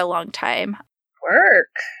attendant for a long time. Work.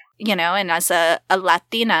 And as a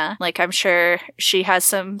Latina, like, I'm sure she has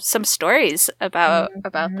some stories about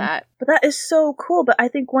that. But that is so cool. But I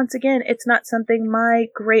think once again, it's not something my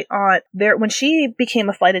great aunt when she became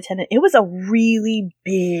a flight attendant, it was a really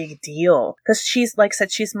big deal, because she's, like I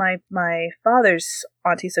said, she's my father's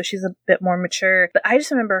auntie, so she's a bit more mature. But I just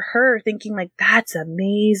remember her thinking, like, that's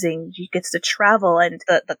amazing. She gets to travel, and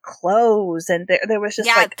the clothes, and there was just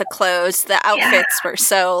the clothes, the outfits were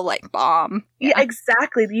so like bomb. Yeah,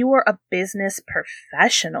 exactly. You were a business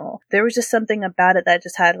professional. There was just something about it that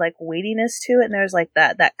just had like weightiness to it, and there's like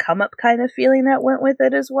that come up kind of feeling that went with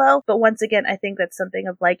it as well. But once again, I think that's something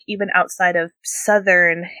of like, even outside of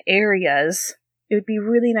southern areas, it would be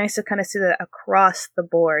really nice to kind of see that across the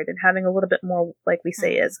board, and having a little bit more, like we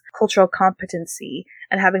say, is cultural competency,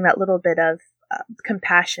 and having that little bit of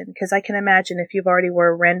compassion. Because I can imagine if you've already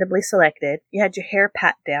were randomly selected, you had your hair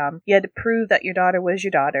pat down, you had to prove that your daughter was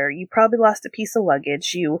your daughter, you probably lost a piece of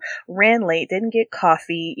luggage, you ran late, didn't get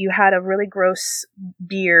coffee, you had a really gross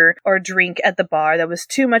beer or drink at the bar that was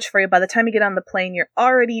too much for you. By the time you get on the plane, you're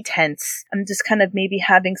already tense. And just kind of maybe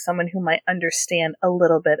having someone who might understand a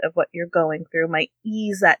little bit of what you're going through might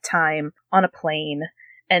ease that time on a plane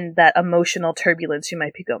and that emotional turbulence you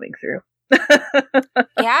might be going through.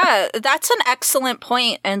 Yeah, that's an excellent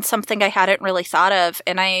point, and something I hadn't really thought of.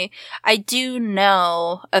 And I do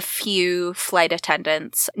know a few flight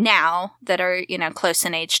attendants now that are, close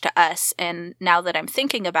in age to us. And now that I'm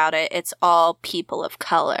thinking about it, it's all people of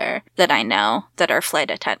color that I know that are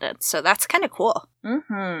flight attendants. So that's kind of cool.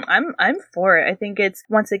 I'm for it. I think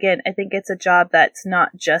it's a job that's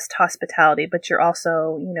not just hospitality, but you're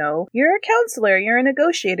also, you're a counselor, you're a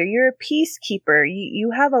negotiator, you're a peacekeeper.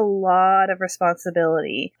 You have a lot of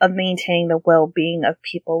responsibility of maintaining the well-being of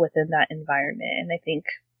people within that environment. And I think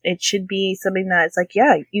it should be something that's like,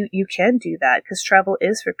 yeah, you can do that, because travel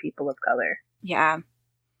is for people of color. Yeah.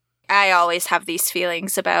 I always have these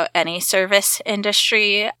feelings about any service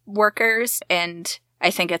industry workers, and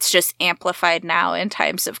I think it's just amplified now in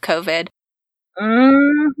times of COVID.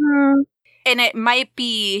 And it might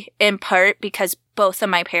be in part because both of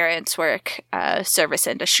my parents work service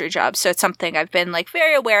industry jobs. So it's something I've been like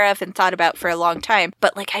very aware of and thought about for a long time.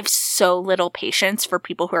 But like, I have so little patience for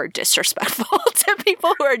people who are disrespectful to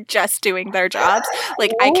people who are just doing their jobs.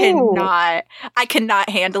 Like, I cannot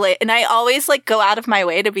handle it. And I always like go out of my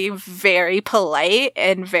way to be very polite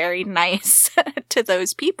and very nice to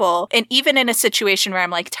those people. And even in a situation where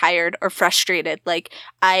I'm like tired or frustrated, like,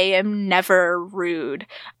 I am never rude,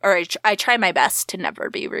 or I try my best to never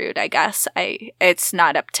be rude, I guess. It's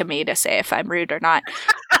not up to me to say if I'm rude or not.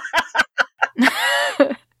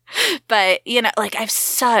 But, like, I have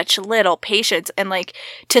such little patience. And like,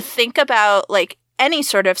 to think about like any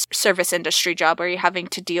sort of service industry job where you're having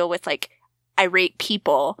to deal with like irate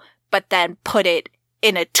people, but then put it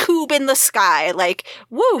in a tube in the sky. Like,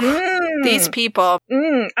 woo, these people.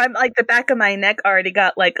 I'm like, the back of my neck already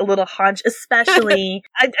got like a little hunch, especially.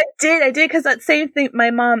 I did, because that same thing,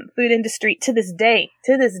 my mom, food industry, to this day,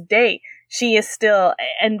 she is still,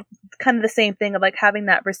 and kind of the same thing of like having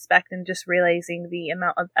that respect and just realizing the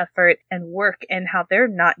amount of effort and work and how they're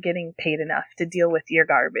not getting paid enough to deal with your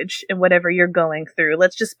garbage and whatever you're going through.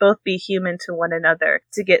 Let's just both be human to one another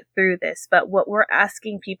to get through this. But what we're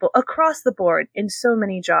asking people across the board in so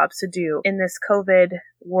many jobs to do in this COVID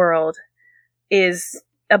world is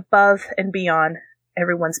above and beyond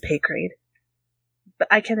everyone's pay grade. But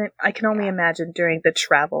I can only imagine during the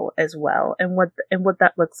travel as well, and what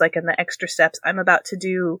that looks like, and the extra steps. I'm about to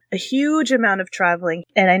do a huge amount of traveling,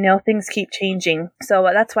 and I know things keep changing, so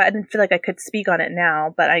that's why I didn't feel like I could speak on it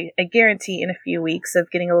now. But I guarantee in a few weeks of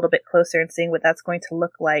getting a little bit closer and seeing what that's going to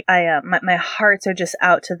look like, my hearts are just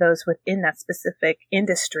out to those within that specific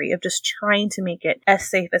industry of just trying to make it as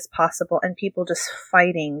safe as possible, and people just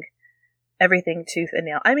fighting everything tooth and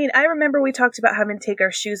nail. I mean, I remember we talked about having to take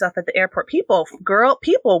our shoes off at the airport. People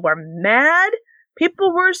were mad.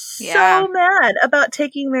 People were so mad about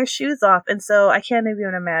taking their shoes off. And so I can't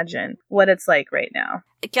even imagine what it's like right now.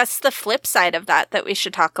 I guess the flip side of that we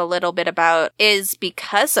should talk a little bit about is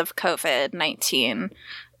because of COVID-19.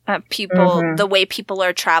 The way people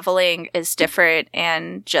are traveling is different,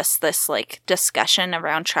 and just this like discussion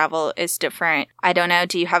around travel is different. I don't know.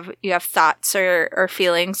 Do you have thoughts or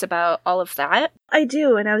feelings about all of that? I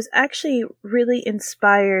do, and I was actually really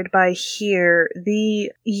inspired by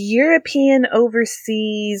the European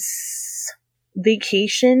overseas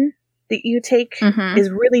vacation that you take is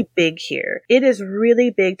really big here. It is really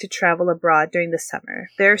big to travel abroad during the summer.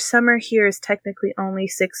 Their summer here is technically only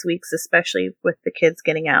 6 weeks, especially with the kids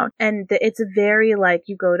getting out. And it's very like,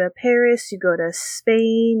 you go to Paris, you go to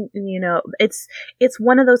Spain, it's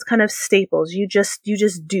one of those kind of staples. You just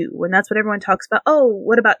do. And that's what everyone talks about. Oh,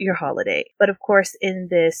 what about your holiday? But of course, in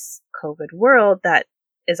this COVID world, that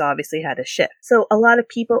is obviously had a shift. So a lot of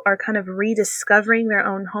people are kind of rediscovering their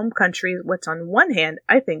own home country, which on one hand,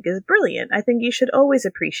 I think is brilliant. I think you should always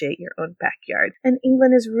appreciate your own backyard. And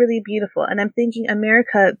England is really beautiful. And I'm thinking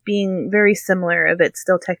America being very similar, of it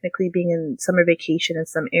still technically being in summer vacation in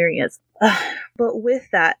some areas. But with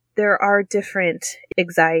that, there are different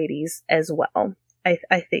anxieties as well.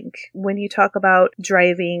 I think when you talk about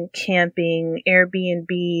driving, camping,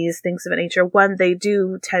 Airbnbs, things of that nature, one, they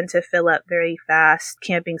do tend to fill up very fast,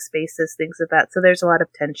 camping spaces, things of that. So there's a lot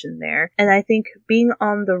of tension there. And I think being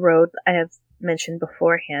on the road, I have mentioned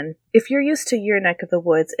beforehand, if you're used to your neck of the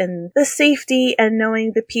woods and the safety and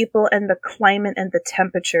knowing the people and the climate and the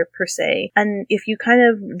temperature per se, and if you kind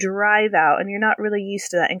of drive out and you're not really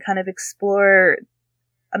used to that and kind of explore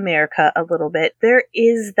America a little bit, there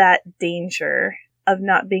is that danger of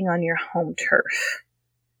not being on your home turf.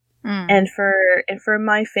 And for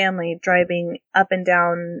my family, driving up and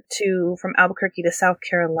down from Albuquerque to South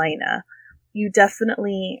Carolina, you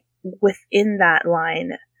definitely within that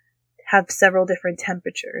line have several different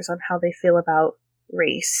temperatures on how they feel about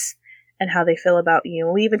race and how they feel about you.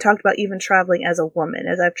 We even talked about even traveling as a woman,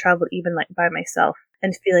 as I've traveled even like by myself,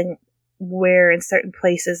 and feeling where in certain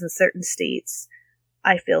places in certain states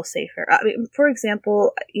I feel safer. I mean, for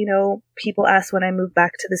example, people ask when I move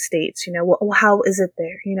back to the States, well, how is it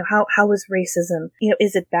there? How is racism?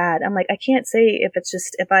 Is it bad? I'm like, I can't say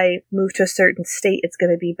if I move to a certain state, it's going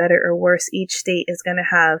to be better or worse. Each state is going to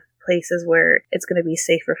have places where it's going to be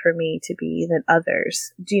safer for me to be than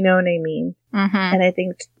others. Do you know what I mean? And I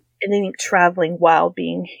think traveling while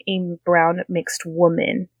being a brown mixed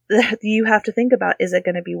woman, you have to think about, is it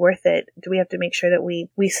going to be worth it? Do we have to make sure that we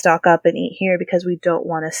stock up and eat here because we don't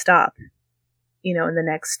want to stop, in the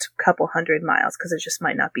next couple 100 miles because it just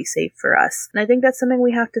might not be safe for us? And I think that's something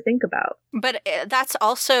we have to think about. But that's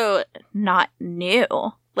also not new.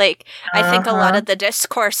 Like, I think a lot of the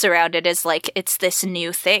discourse around it is like, it's this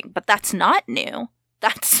new thing, but that's not new.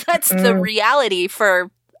 That's the reality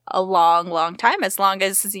for a long, long time, as long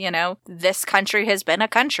as, this country has been a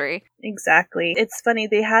country. Exactly. It's funny,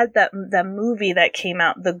 they had that movie that came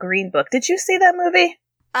out, The Green Book. Did you see that movie?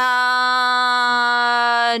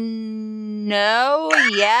 No,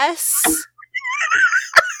 yes.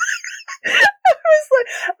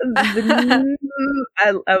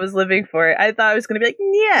 I was living for it. I thought I was going to be like,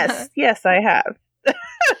 yes, I have.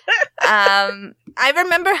 I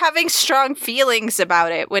remember having strong feelings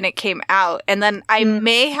about it when it came out, and then I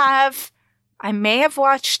may have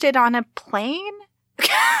watched it on a plane.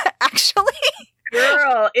 Actually,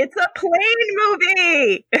 girl, it's a plane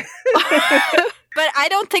movie. But I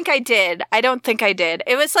don't think I did.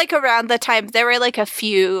 It was like around the time there were like a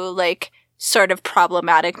few like sort of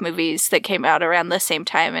problematic movies that came out around the same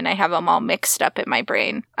time, and I have them all mixed up in my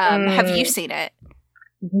brain. Have you seen it?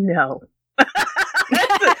 No.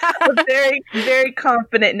 A very, very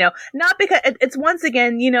confident no. Not because it's once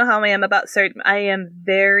again, you know how I am about I am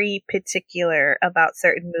very particular about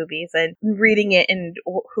certain movies, and reading it and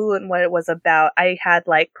who and what it was about, I had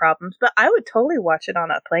like problems, but I would totally watch it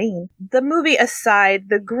on a plane. The movie aside,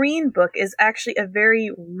 the Green Book is actually a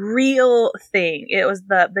very real thing. It was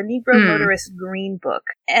the Negro Motorist Green Book.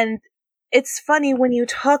 And it's funny when you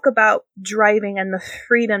talk about driving and the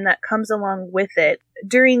freedom that comes along with it.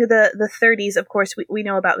 During the 30s, of course, we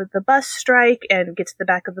know about the bus strike and get to the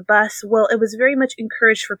back of the bus. Well, it was very much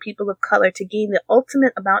encouraged for people of color to gain the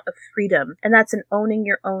ultimate amount of freedom, and that's in owning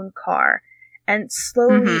your own car. And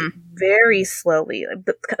slowly, very slowly,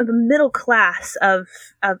 the middle class of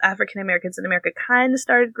African Americans in America kind of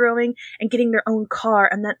started growing and getting their own car,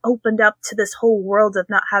 and that opened up to this whole world of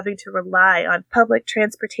not having to rely on public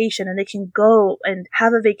transportation, and they can go and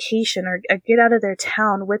have a vacation or get out of their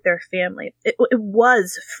town with their family. It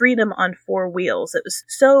was freedom on four wheels. It was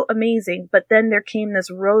so amazing. But then there came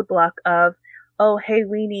this roadblock of, oh, hey,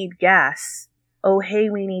 we need gas. Oh, hey,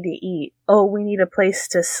 we need to eat. Oh, we need a place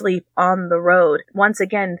to sleep on the road. Once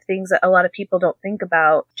again, things that a lot of people don't think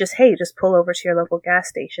about. Just pull over to your local gas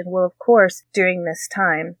station. Well, of course, during this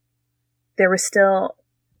time, there were still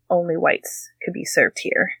only whites could be served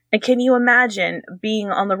here. And can you imagine being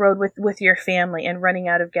on the road with your family and running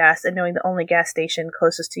out of gas and knowing the only gas station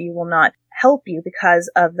closest to you will not help you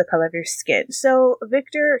because of the color of your skin? So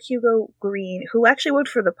Victor Hugo Green, who actually worked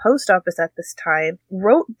for the post office at this time,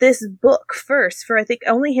 wrote this book first for, I think,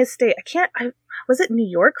 only his state. Was it New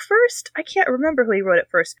York first? I can't remember who he wrote it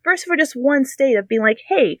first. First for just one state of being like,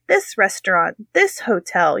 hey, this restaurant, this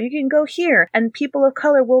hotel, you can go here and people of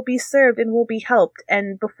color will be served and will be helped.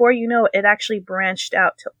 And before you know it, it actually branched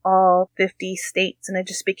out to all 50 states, and it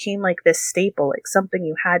just became like this staple, like something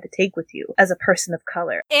you had to take with you as a person of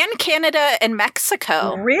color. And Canada and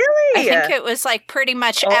Mexico. Really? I think it was like pretty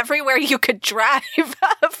much everywhere you could drive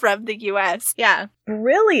from the US. Yeah.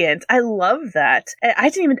 Brilliant. I love that. I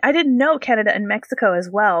didn't know Canada and Mexico as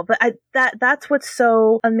well, but that's what's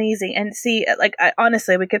so amazing. And see, like,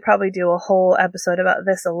 honestly, we could probably do a whole episode about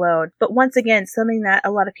this alone. But once again, something that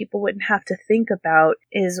a lot of people wouldn't have to think about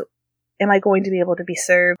is, am I going to be able to be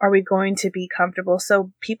served? Are we going to be comfortable?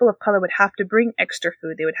 So people of color would have to bring extra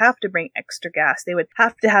food. They would have to bring extra gas. They would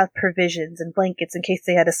have to have provisions and blankets in case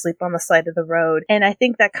they had to sleep on the side of the road. And I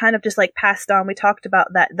think that kind of just like passed on. We talked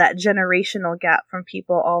about that generational gap from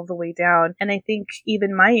people all the way down. And I think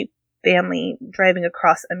even my family driving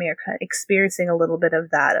across America experiencing a little bit of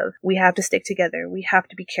that, of we have to stick together, we have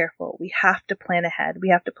to be careful, we have to plan ahead, we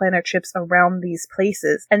have to plan our trips around these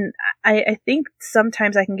places. And I think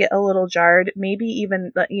sometimes I can get a little jarred, maybe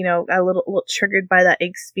even, a little triggered by that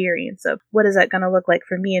experience of what is that going to look like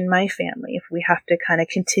for me and my family if we have to kind of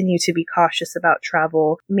continue to be cautious about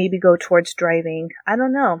travel, maybe go towards driving. I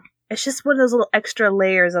don't know. It's just one of those little extra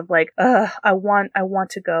layers of like, I want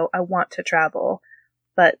to go, I want to travel.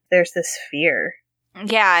 But there's this fear.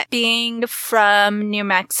 Yeah, being from New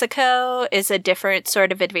Mexico is a different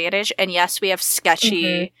sort of advantage. And yes, we have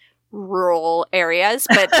sketchy rural areas,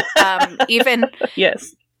 but even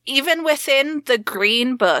within the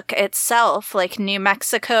Green Book itself, like New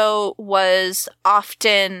Mexico was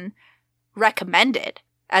often recommended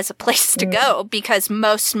as a place to go because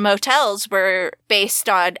most motels were based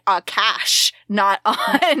on cash, not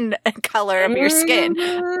on color of your skin.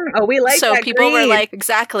 Oh, we like so that people green. Were like,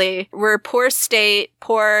 exactly, we're a poor state,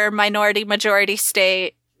 poor minority majority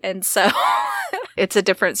state, and so it's a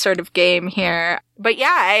different sort of game here. But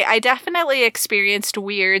yeah, I definitely experienced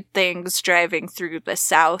weird things driving through the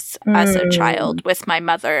South as a child with my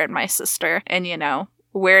mother and my sister, and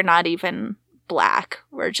we're not even Black.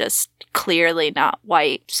 We're just clearly not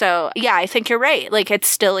white. So yeah, I think you're right. Like, it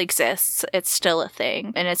still exists. It's still a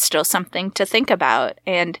thing, and it's still something to think about.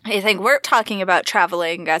 And I think we're talking about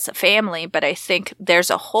traveling as a family, but I think there's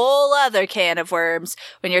a whole other can of worms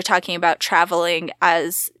when you're talking about traveling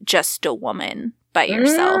as just a woman by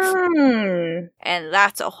yourself. And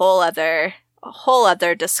that's a whole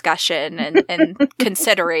other discussion and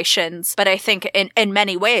considerations, but I think in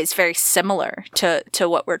many ways very similar to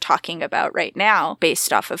what we're talking about right now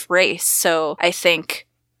based off of race. So I think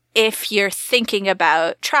if you're thinking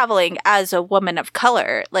about traveling as a woman of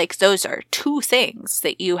color, like, those are two things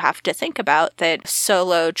that you have to think about that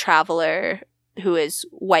solo traveler who is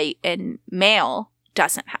white and male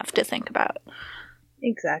doesn't have to think about.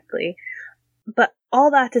 Exactly. But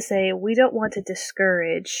all that to say, we don't want to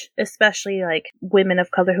discourage, especially like women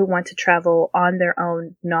of color who want to travel on their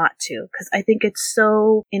own, not to, because I think it's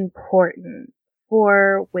so important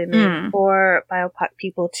for women, for BIPOC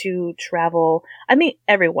people to travel. I mean,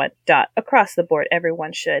 everyone, across the board,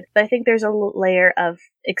 everyone should. But I think there's a layer of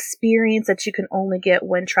experience that you can only get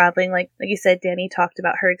when traveling. Like you said, Danny talked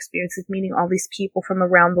about her experiences meeting all these people from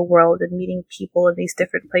around the world and meeting people in these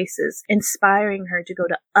different places, inspiring her to go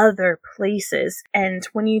to other places. And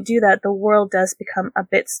when you do that, the world does become a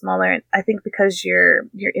bit smaller. And I think because your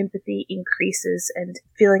empathy increases and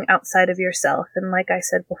feeling outside of yourself. And like I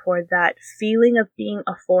said before, that feeling of being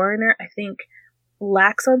a foreigner, I think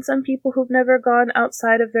lacks on some people who've never gone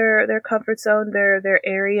outside of their comfort zone, their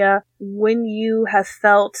area. When you have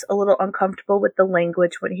felt a little uncomfortable with the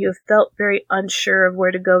language, when you have felt very unsure of where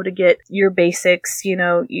to go to get your basics, you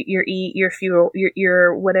know, your eat, your fuel,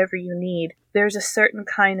 your whatever you need, there's a certain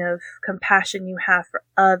kind of compassion you have for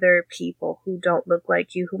other people who don't look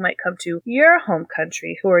like you, who might come to your home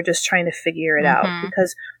country, who are just trying to figure it out,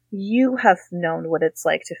 because you have known what it's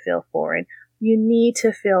like to feel foreign. You need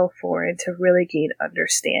to feel foreign to really gain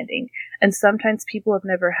understanding. And sometimes people have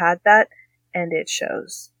never had that, and it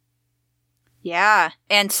shows. Yeah,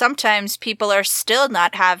 and sometimes people are still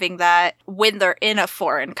not having that when they're in a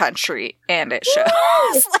foreign country, and it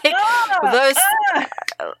shows.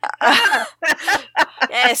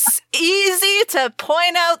 Yes, easy to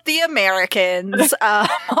point out the Americans,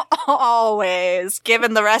 always,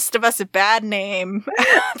 giving the rest of us a bad name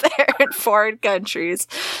there in foreign countries.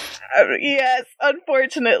 Yes,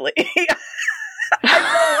 unfortunately. I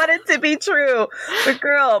don't want it to be true. But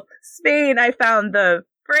girl, Spain, I found them.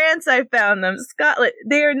 France, I found them. Scotland,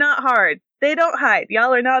 they are not hard. They don't hide.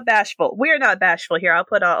 Y'all are not bashful. We're not bashful here.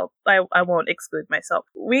 I won't exclude myself.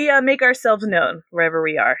 We make ourselves known wherever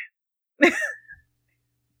we are.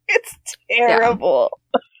 It's terrible.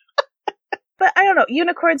 Yeah. But I don't know.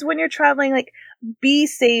 Unicorns, when you're traveling, like, be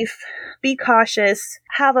safe, be cautious,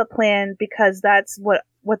 have a plan, because that's what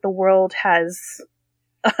the world has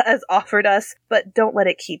offered us. But don't let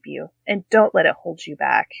it keep you, and don't let it hold you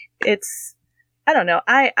back. It's, I don't know.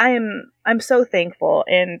 I'm so thankful,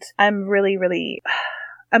 and I'm really, really,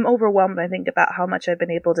 I'm overwhelmed, I think, about how much I've been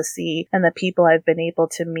able to see and the people I've been able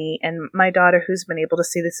to meet, and my daughter who's been able to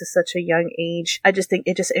see this at such a young age. I just think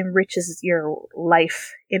it just enriches your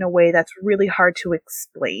life in a way that's really hard to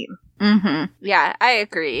explain. Yeah, I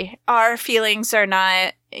agree. Our feelings are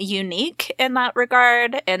not unique in that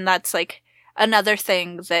regard, and that's like another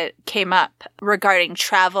thing that came up regarding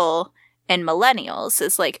travel and millennials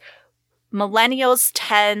is like, millennials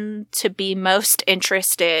tend to be most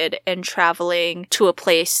interested in traveling to a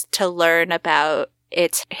place to learn about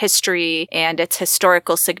its history and its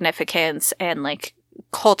historical significance and like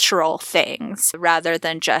cultural things rather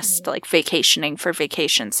than just like vacationing for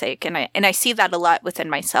vacation's sake. And I see that a lot within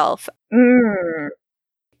myself.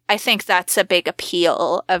 I think that's a big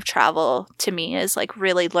appeal of travel to me, is like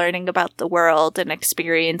really learning about the world and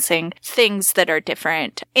experiencing things that are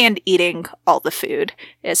different, and eating all the food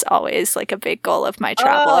is always like a big goal of my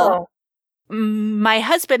travel. My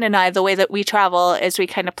husband and I, the way that we travel is we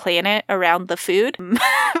kind of plan it around the food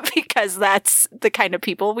because that's the kind of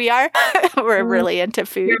people we are. We're really into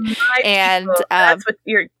food. And that's what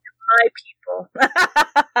you're my people.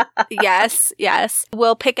 Yes.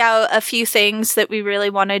 We'll pick out a few things that we really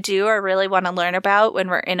want to do or really want to learn about when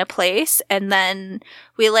we're in a place. And then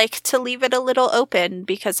we like to leave it a little open,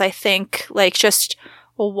 because I think like just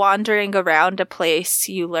wandering around a place,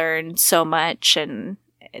 you learn so much, and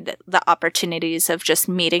the opportunities of just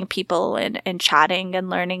meeting people and chatting and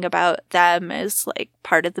learning about them is like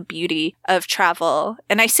part of the beauty of travel.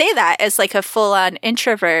 And I say that as like a full-on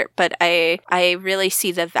introvert, but I really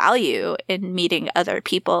see the value in meeting other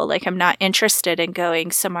people. Like, I'm not interested in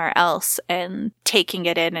going somewhere else and taking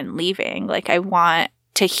it in and leaving. Like, I want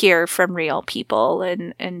to hear from real people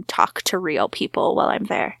and talk to real people while I'm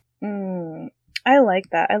there. I like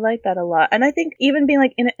that. I like that a lot. And I think even being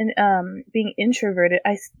like being introverted,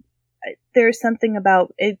 there's something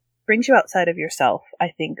about it brings you outside of yourself. I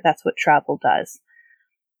think that's what travel does.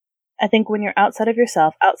 I think when you're outside of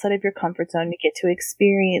yourself, outside of your comfort zone, you get to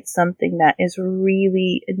experience something that is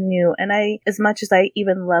really new. And as much as I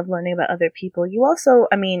even love learning about other people, you also,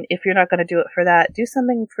 I mean, if you're not going to do it for that, do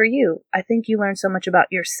something for you. I think you learn so much about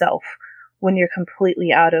yourself when you're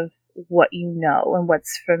completely out of what you know and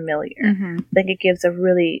what's familiar. I think it gives a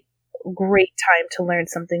really great time to learn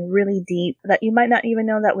something really deep that you might not even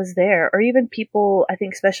know that was there. Or even people, I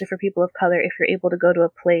think especially for people of color, if you're able to go to a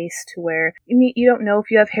place to where you don't know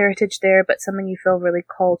if you have heritage there, but something you feel really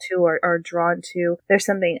called to or drawn to. There's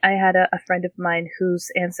something, I had a friend of mine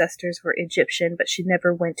whose ancestors were Egyptian, but she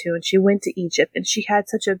never went to, and she went to Egypt, and she had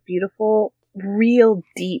such a beautiful, real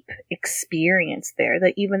deep experience there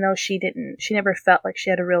that even though she never felt like she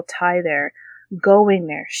had a real tie there, going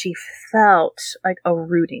there, she felt like a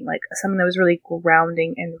rooting, like something that was really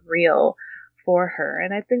grounding and real for her.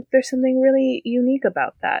 And I think there's something really unique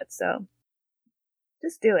about that. So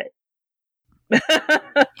just do it.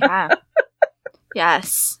 Yeah.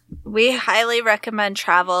 Yes. We highly recommend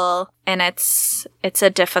travel, and it's a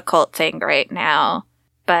difficult thing right now.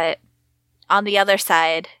 But on the other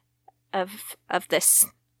side of this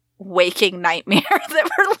waking nightmare that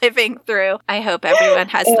we're living through, I hope everyone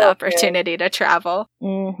has the opportunity to travel.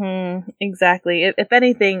 Mm-hmm. Exactly. If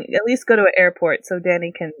anything, at least go to an airport so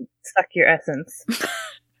Danny can suck your essence.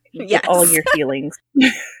 Yes. All your feelings.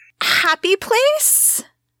 Happy place?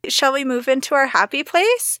 Shall we move into our happy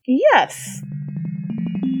place? Yes.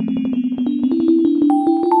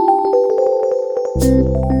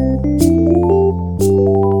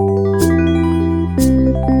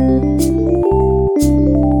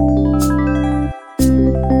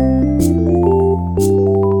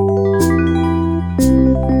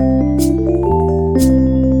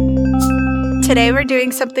 Today we're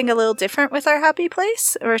doing something a little different with our happy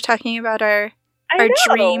place. We're talking about our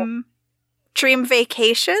dream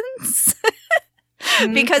vacations.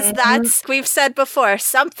 Because that's, we've said before,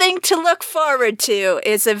 something to look forward to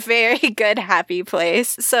is a very good happy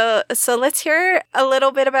place. So let's hear a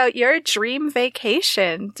little bit about your dream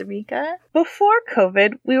vacation, D'Amica. Before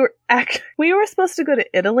COVID, we were supposed to go to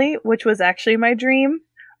Italy, which was actually my dream.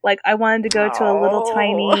 Like, I wanted to go to a little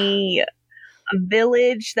tiny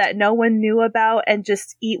village that no one knew about and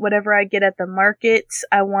just eat whatever I get at the market.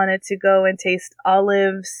 I wanted to go and taste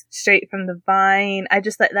olives straight from the vine. I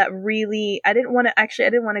just thought that really, I didn't want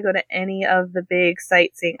to go to any of the big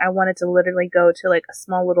sightseeing. I wanted to literally go to like a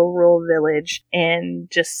small little rural village and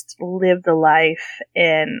just live the life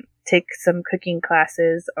and take some cooking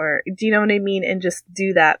classes, or do you know what I mean? And just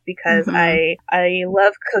do that because I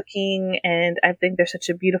love cooking, and I think there's such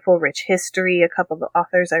a beautiful, rich history. A couple of the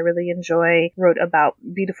authors I really enjoy wrote about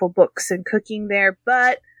beautiful books and cooking there.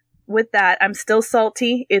 But with that, I'm still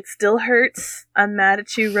salty. It still hurts. I'm mad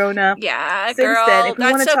at you, Rona. Yeah, Since girl, then,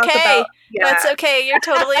 that's okay. That's okay. You're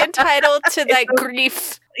totally entitled to that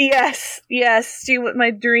grief. Yes. My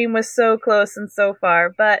dream was so close and so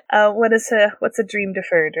far, but what's a dream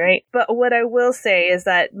deferred, right? But what I will say is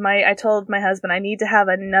that I told my husband I need to have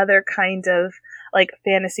another kind of like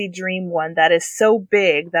fantasy dream one that is so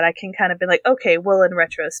big that I can kind of be like, okay, well, in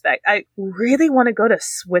retrospect, I really want to go to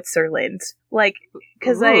Switzerland, like,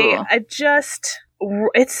 because it's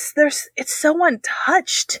so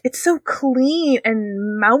untouched. It's so clean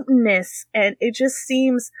and mountainous, and it just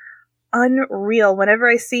seems unreal. Whenever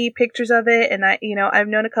I see pictures of it, and I've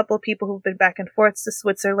known a couple of people who've been back and forth to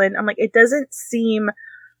Switzerland, I'm like, it doesn't seem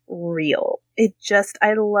real.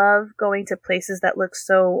 I love going to places that look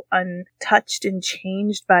so untouched and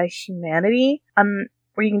changed by humanity,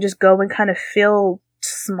 where you can just go and kind of feel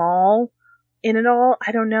small in it all.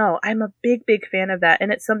 I don't know. I'm a big, big fan of that.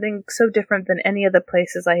 And it's something so different than any of the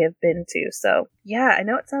places I have been to. So yeah, I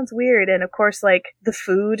know it sounds weird. And of course, like the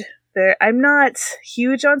food there, I'm not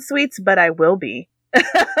huge on sweets, but I will be.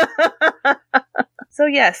 So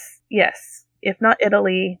yes. If not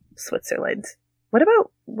Italy, Switzerland. What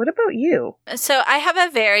about you? So I have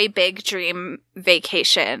a very big dream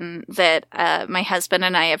vacation that my husband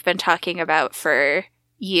and I have been talking about for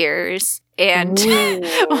years. And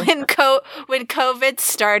when COVID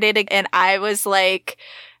started, and I was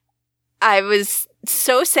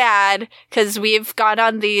so sad because we've gone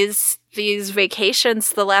on these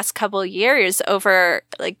vacations the last couple of years over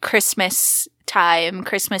like Christmas,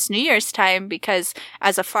 New Year's time, because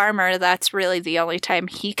as a farmer, that's really the only time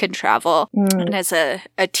he can travel. And as a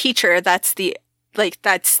teacher, that's the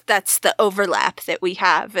overlap that we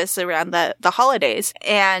have is around the holidays.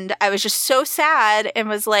 And I was just so sad and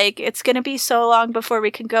was like, it's going to be so long before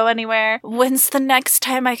we can go anywhere. When's the next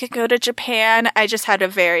time I could go to Japan? I just had a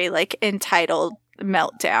very like entitled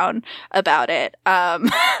meltdown about it.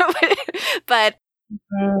 But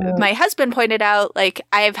my husband pointed out, like,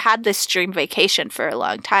 I've had this dream vacation for a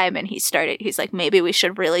long time, and he's like, maybe we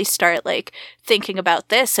should really start like thinking about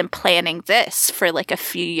this and planning this for like a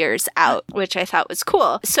few years out, which I thought was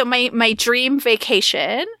cool. So my dream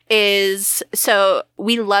vacation is, so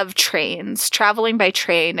we love trains. Traveling by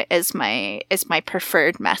train is my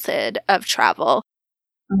preferred method of travel.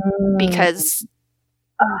 because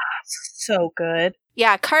so good.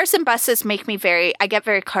 Yeah, cars and buses make me I get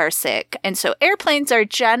very car sick. And so airplanes are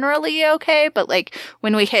generally okay, but like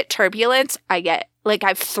when we hit turbulence,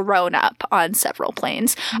 I've thrown up on several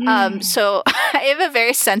planes. So I have a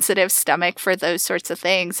very sensitive stomach for those sorts of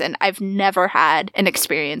things. And I've never had an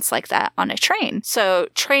experience like that on a train. So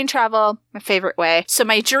train travel, my favorite way. So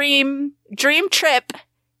my dream trip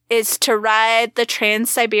is to ride the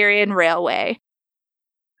Trans-Siberian Railway.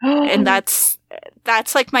 And that's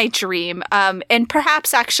like my dream. And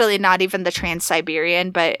perhaps actually not even the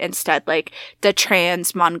Trans-Siberian, but instead like the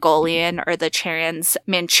Trans-Mongolian or the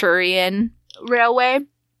Trans-Manchurian Railway.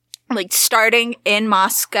 Like starting in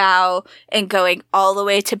Moscow and going all the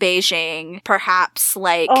way to Beijing, perhaps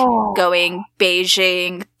like going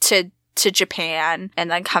Beijing to Japan and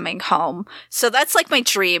then coming home. So that's like my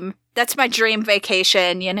dream. That's my dream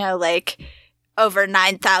vacation, like over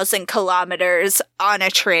 9,000 kilometers on a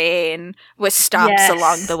train with stops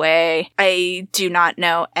along the way. I do not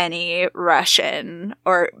know any Russian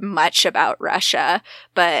or much about Russia,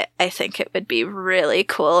 but I think it would be really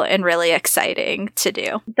cool and really exciting to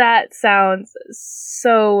do. That sounds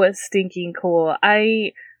so stinking cool.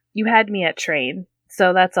 You had me at train,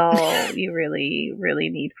 so that's all you really, really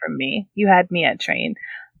need from me. You had me at train.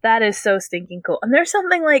 That is so stinking cool. And there's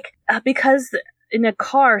something like, because in a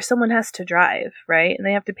car, someone has to drive, right? And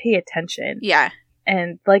they have to pay attention. Yeah.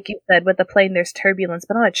 And like you said, with the plane, there's turbulence,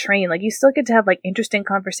 but on a train, like you still get to have like interesting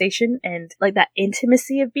conversation and like that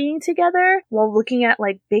intimacy of being together while looking at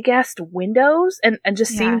like big ass windows and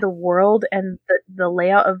just seeing the world and the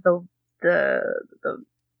layout of the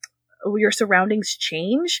your surroundings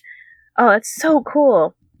change. Oh, that's so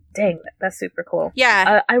cool. Dang, that's super cool.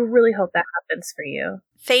 Yeah. I really hope that happens for you.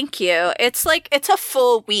 Thank you. It's a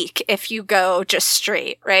full week if you go just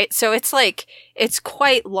straight, right? So it's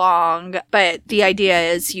quite long, but the idea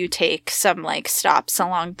is you take some like stops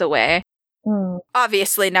along the way.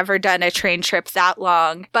 Obviously never done a train trip that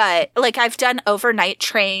long, but like I've done overnight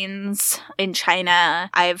trains in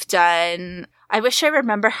China. I wish I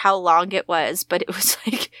remember how long it was, but it was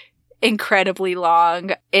like incredibly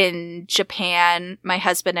long. In Japan, my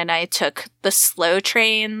husband and I took the slow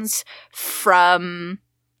trains from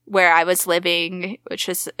where I was living, which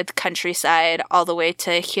was at the countryside, all the way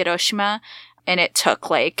to Hiroshima. And it took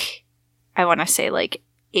like, I want to say like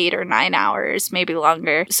 8 or 9 hours, maybe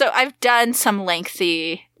longer. So I've done some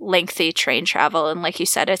lengthy train travel. And like you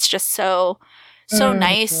said, it's just so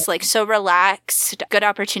nice, like so relaxed, good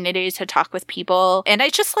opportunity to talk with people. And I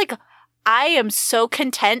am so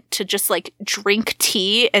content to just like drink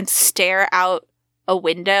tea and stare out a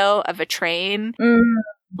window of a train,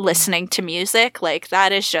 listening to music. Like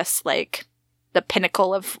that is just like the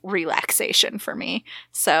pinnacle of relaxation for me.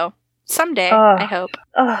 So someday, I hope.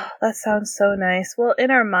 Oh, that sounds so nice. Well,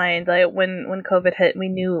 in our mind, like when COVID hit, we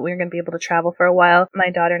knew we were going to be able to travel for a while. My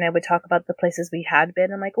daughter and I would talk about the places we had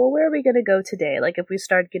been. I'm like, well, where are we going to go today? Like if we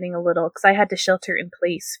start getting a little, because I had to shelter in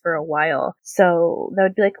place for a while. So that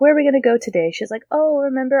would be like, where are we going to go today? She's like, oh,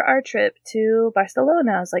 remember our trip to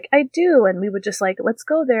Barcelona? I was like, I do. And we would just like, let's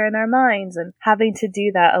go there in our minds, and having to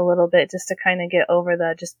do that a little bit just to kind of get over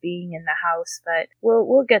the just being in the house. But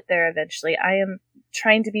we'll get there eventually. I am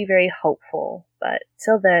trying to be very hopeful, but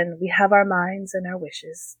till then we have our minds and our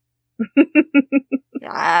wishes.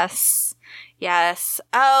 Yes.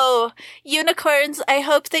 Oh, unicorns, I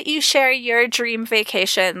hope that you share your dream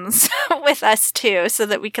vacations with us too, so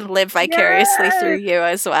that we can live vicariously through you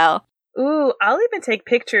as well. Ooh, I'll even take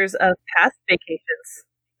pictures of past vacations.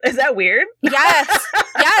 Is that weird? Yes.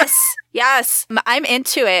 I'm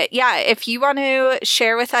into it. Yeah, if you want to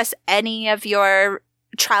share with us any of your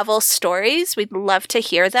travel stories, we'd love to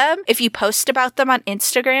hear them. If you post about them on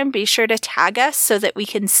Instagram, be sure to tag us so that we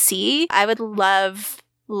can see. I would love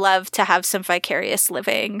to have some vicarious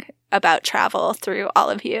living about travel through all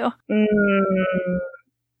of you.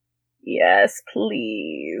 Yes,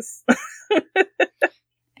 please.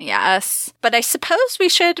 Yes. But I suppose we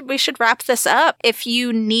should wrap this up. If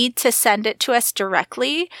you need to send it to us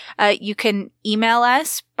directly, you can email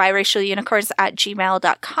us,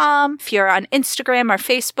 biracialunicorns@gmail.com. If you're on Instagram or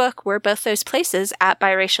Facebook, we're both those places at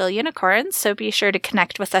Biracial Unicorns, so be sure to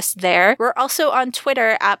connect with us there. We're also on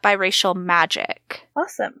Twitter at Biracial Magic.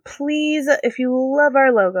 Awesome. Please, if you love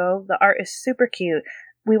our logo, the art is super cute.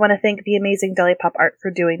 We want to thank the amazing Deli Pop Art for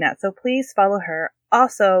doing that, so please follow her.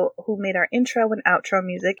 Also, who made our intro and outro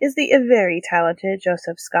music is the very talented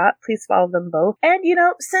Joseph Scott. Please follow them both. And,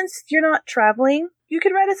 since you're not traveling, you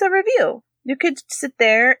could write us a review. You could sit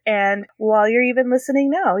there and while you're even listening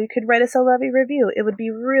now, you could write us a lovely review. It would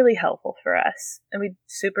be really helpful for us, and we'd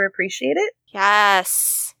super appreciate it.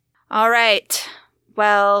 Yes. All right.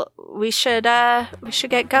 Well, we should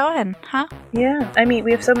get going, huh? Yeah. I mean,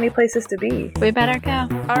 we have so many places to be. We better go.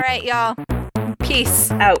 All right, y'all. Peace.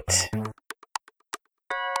 Out.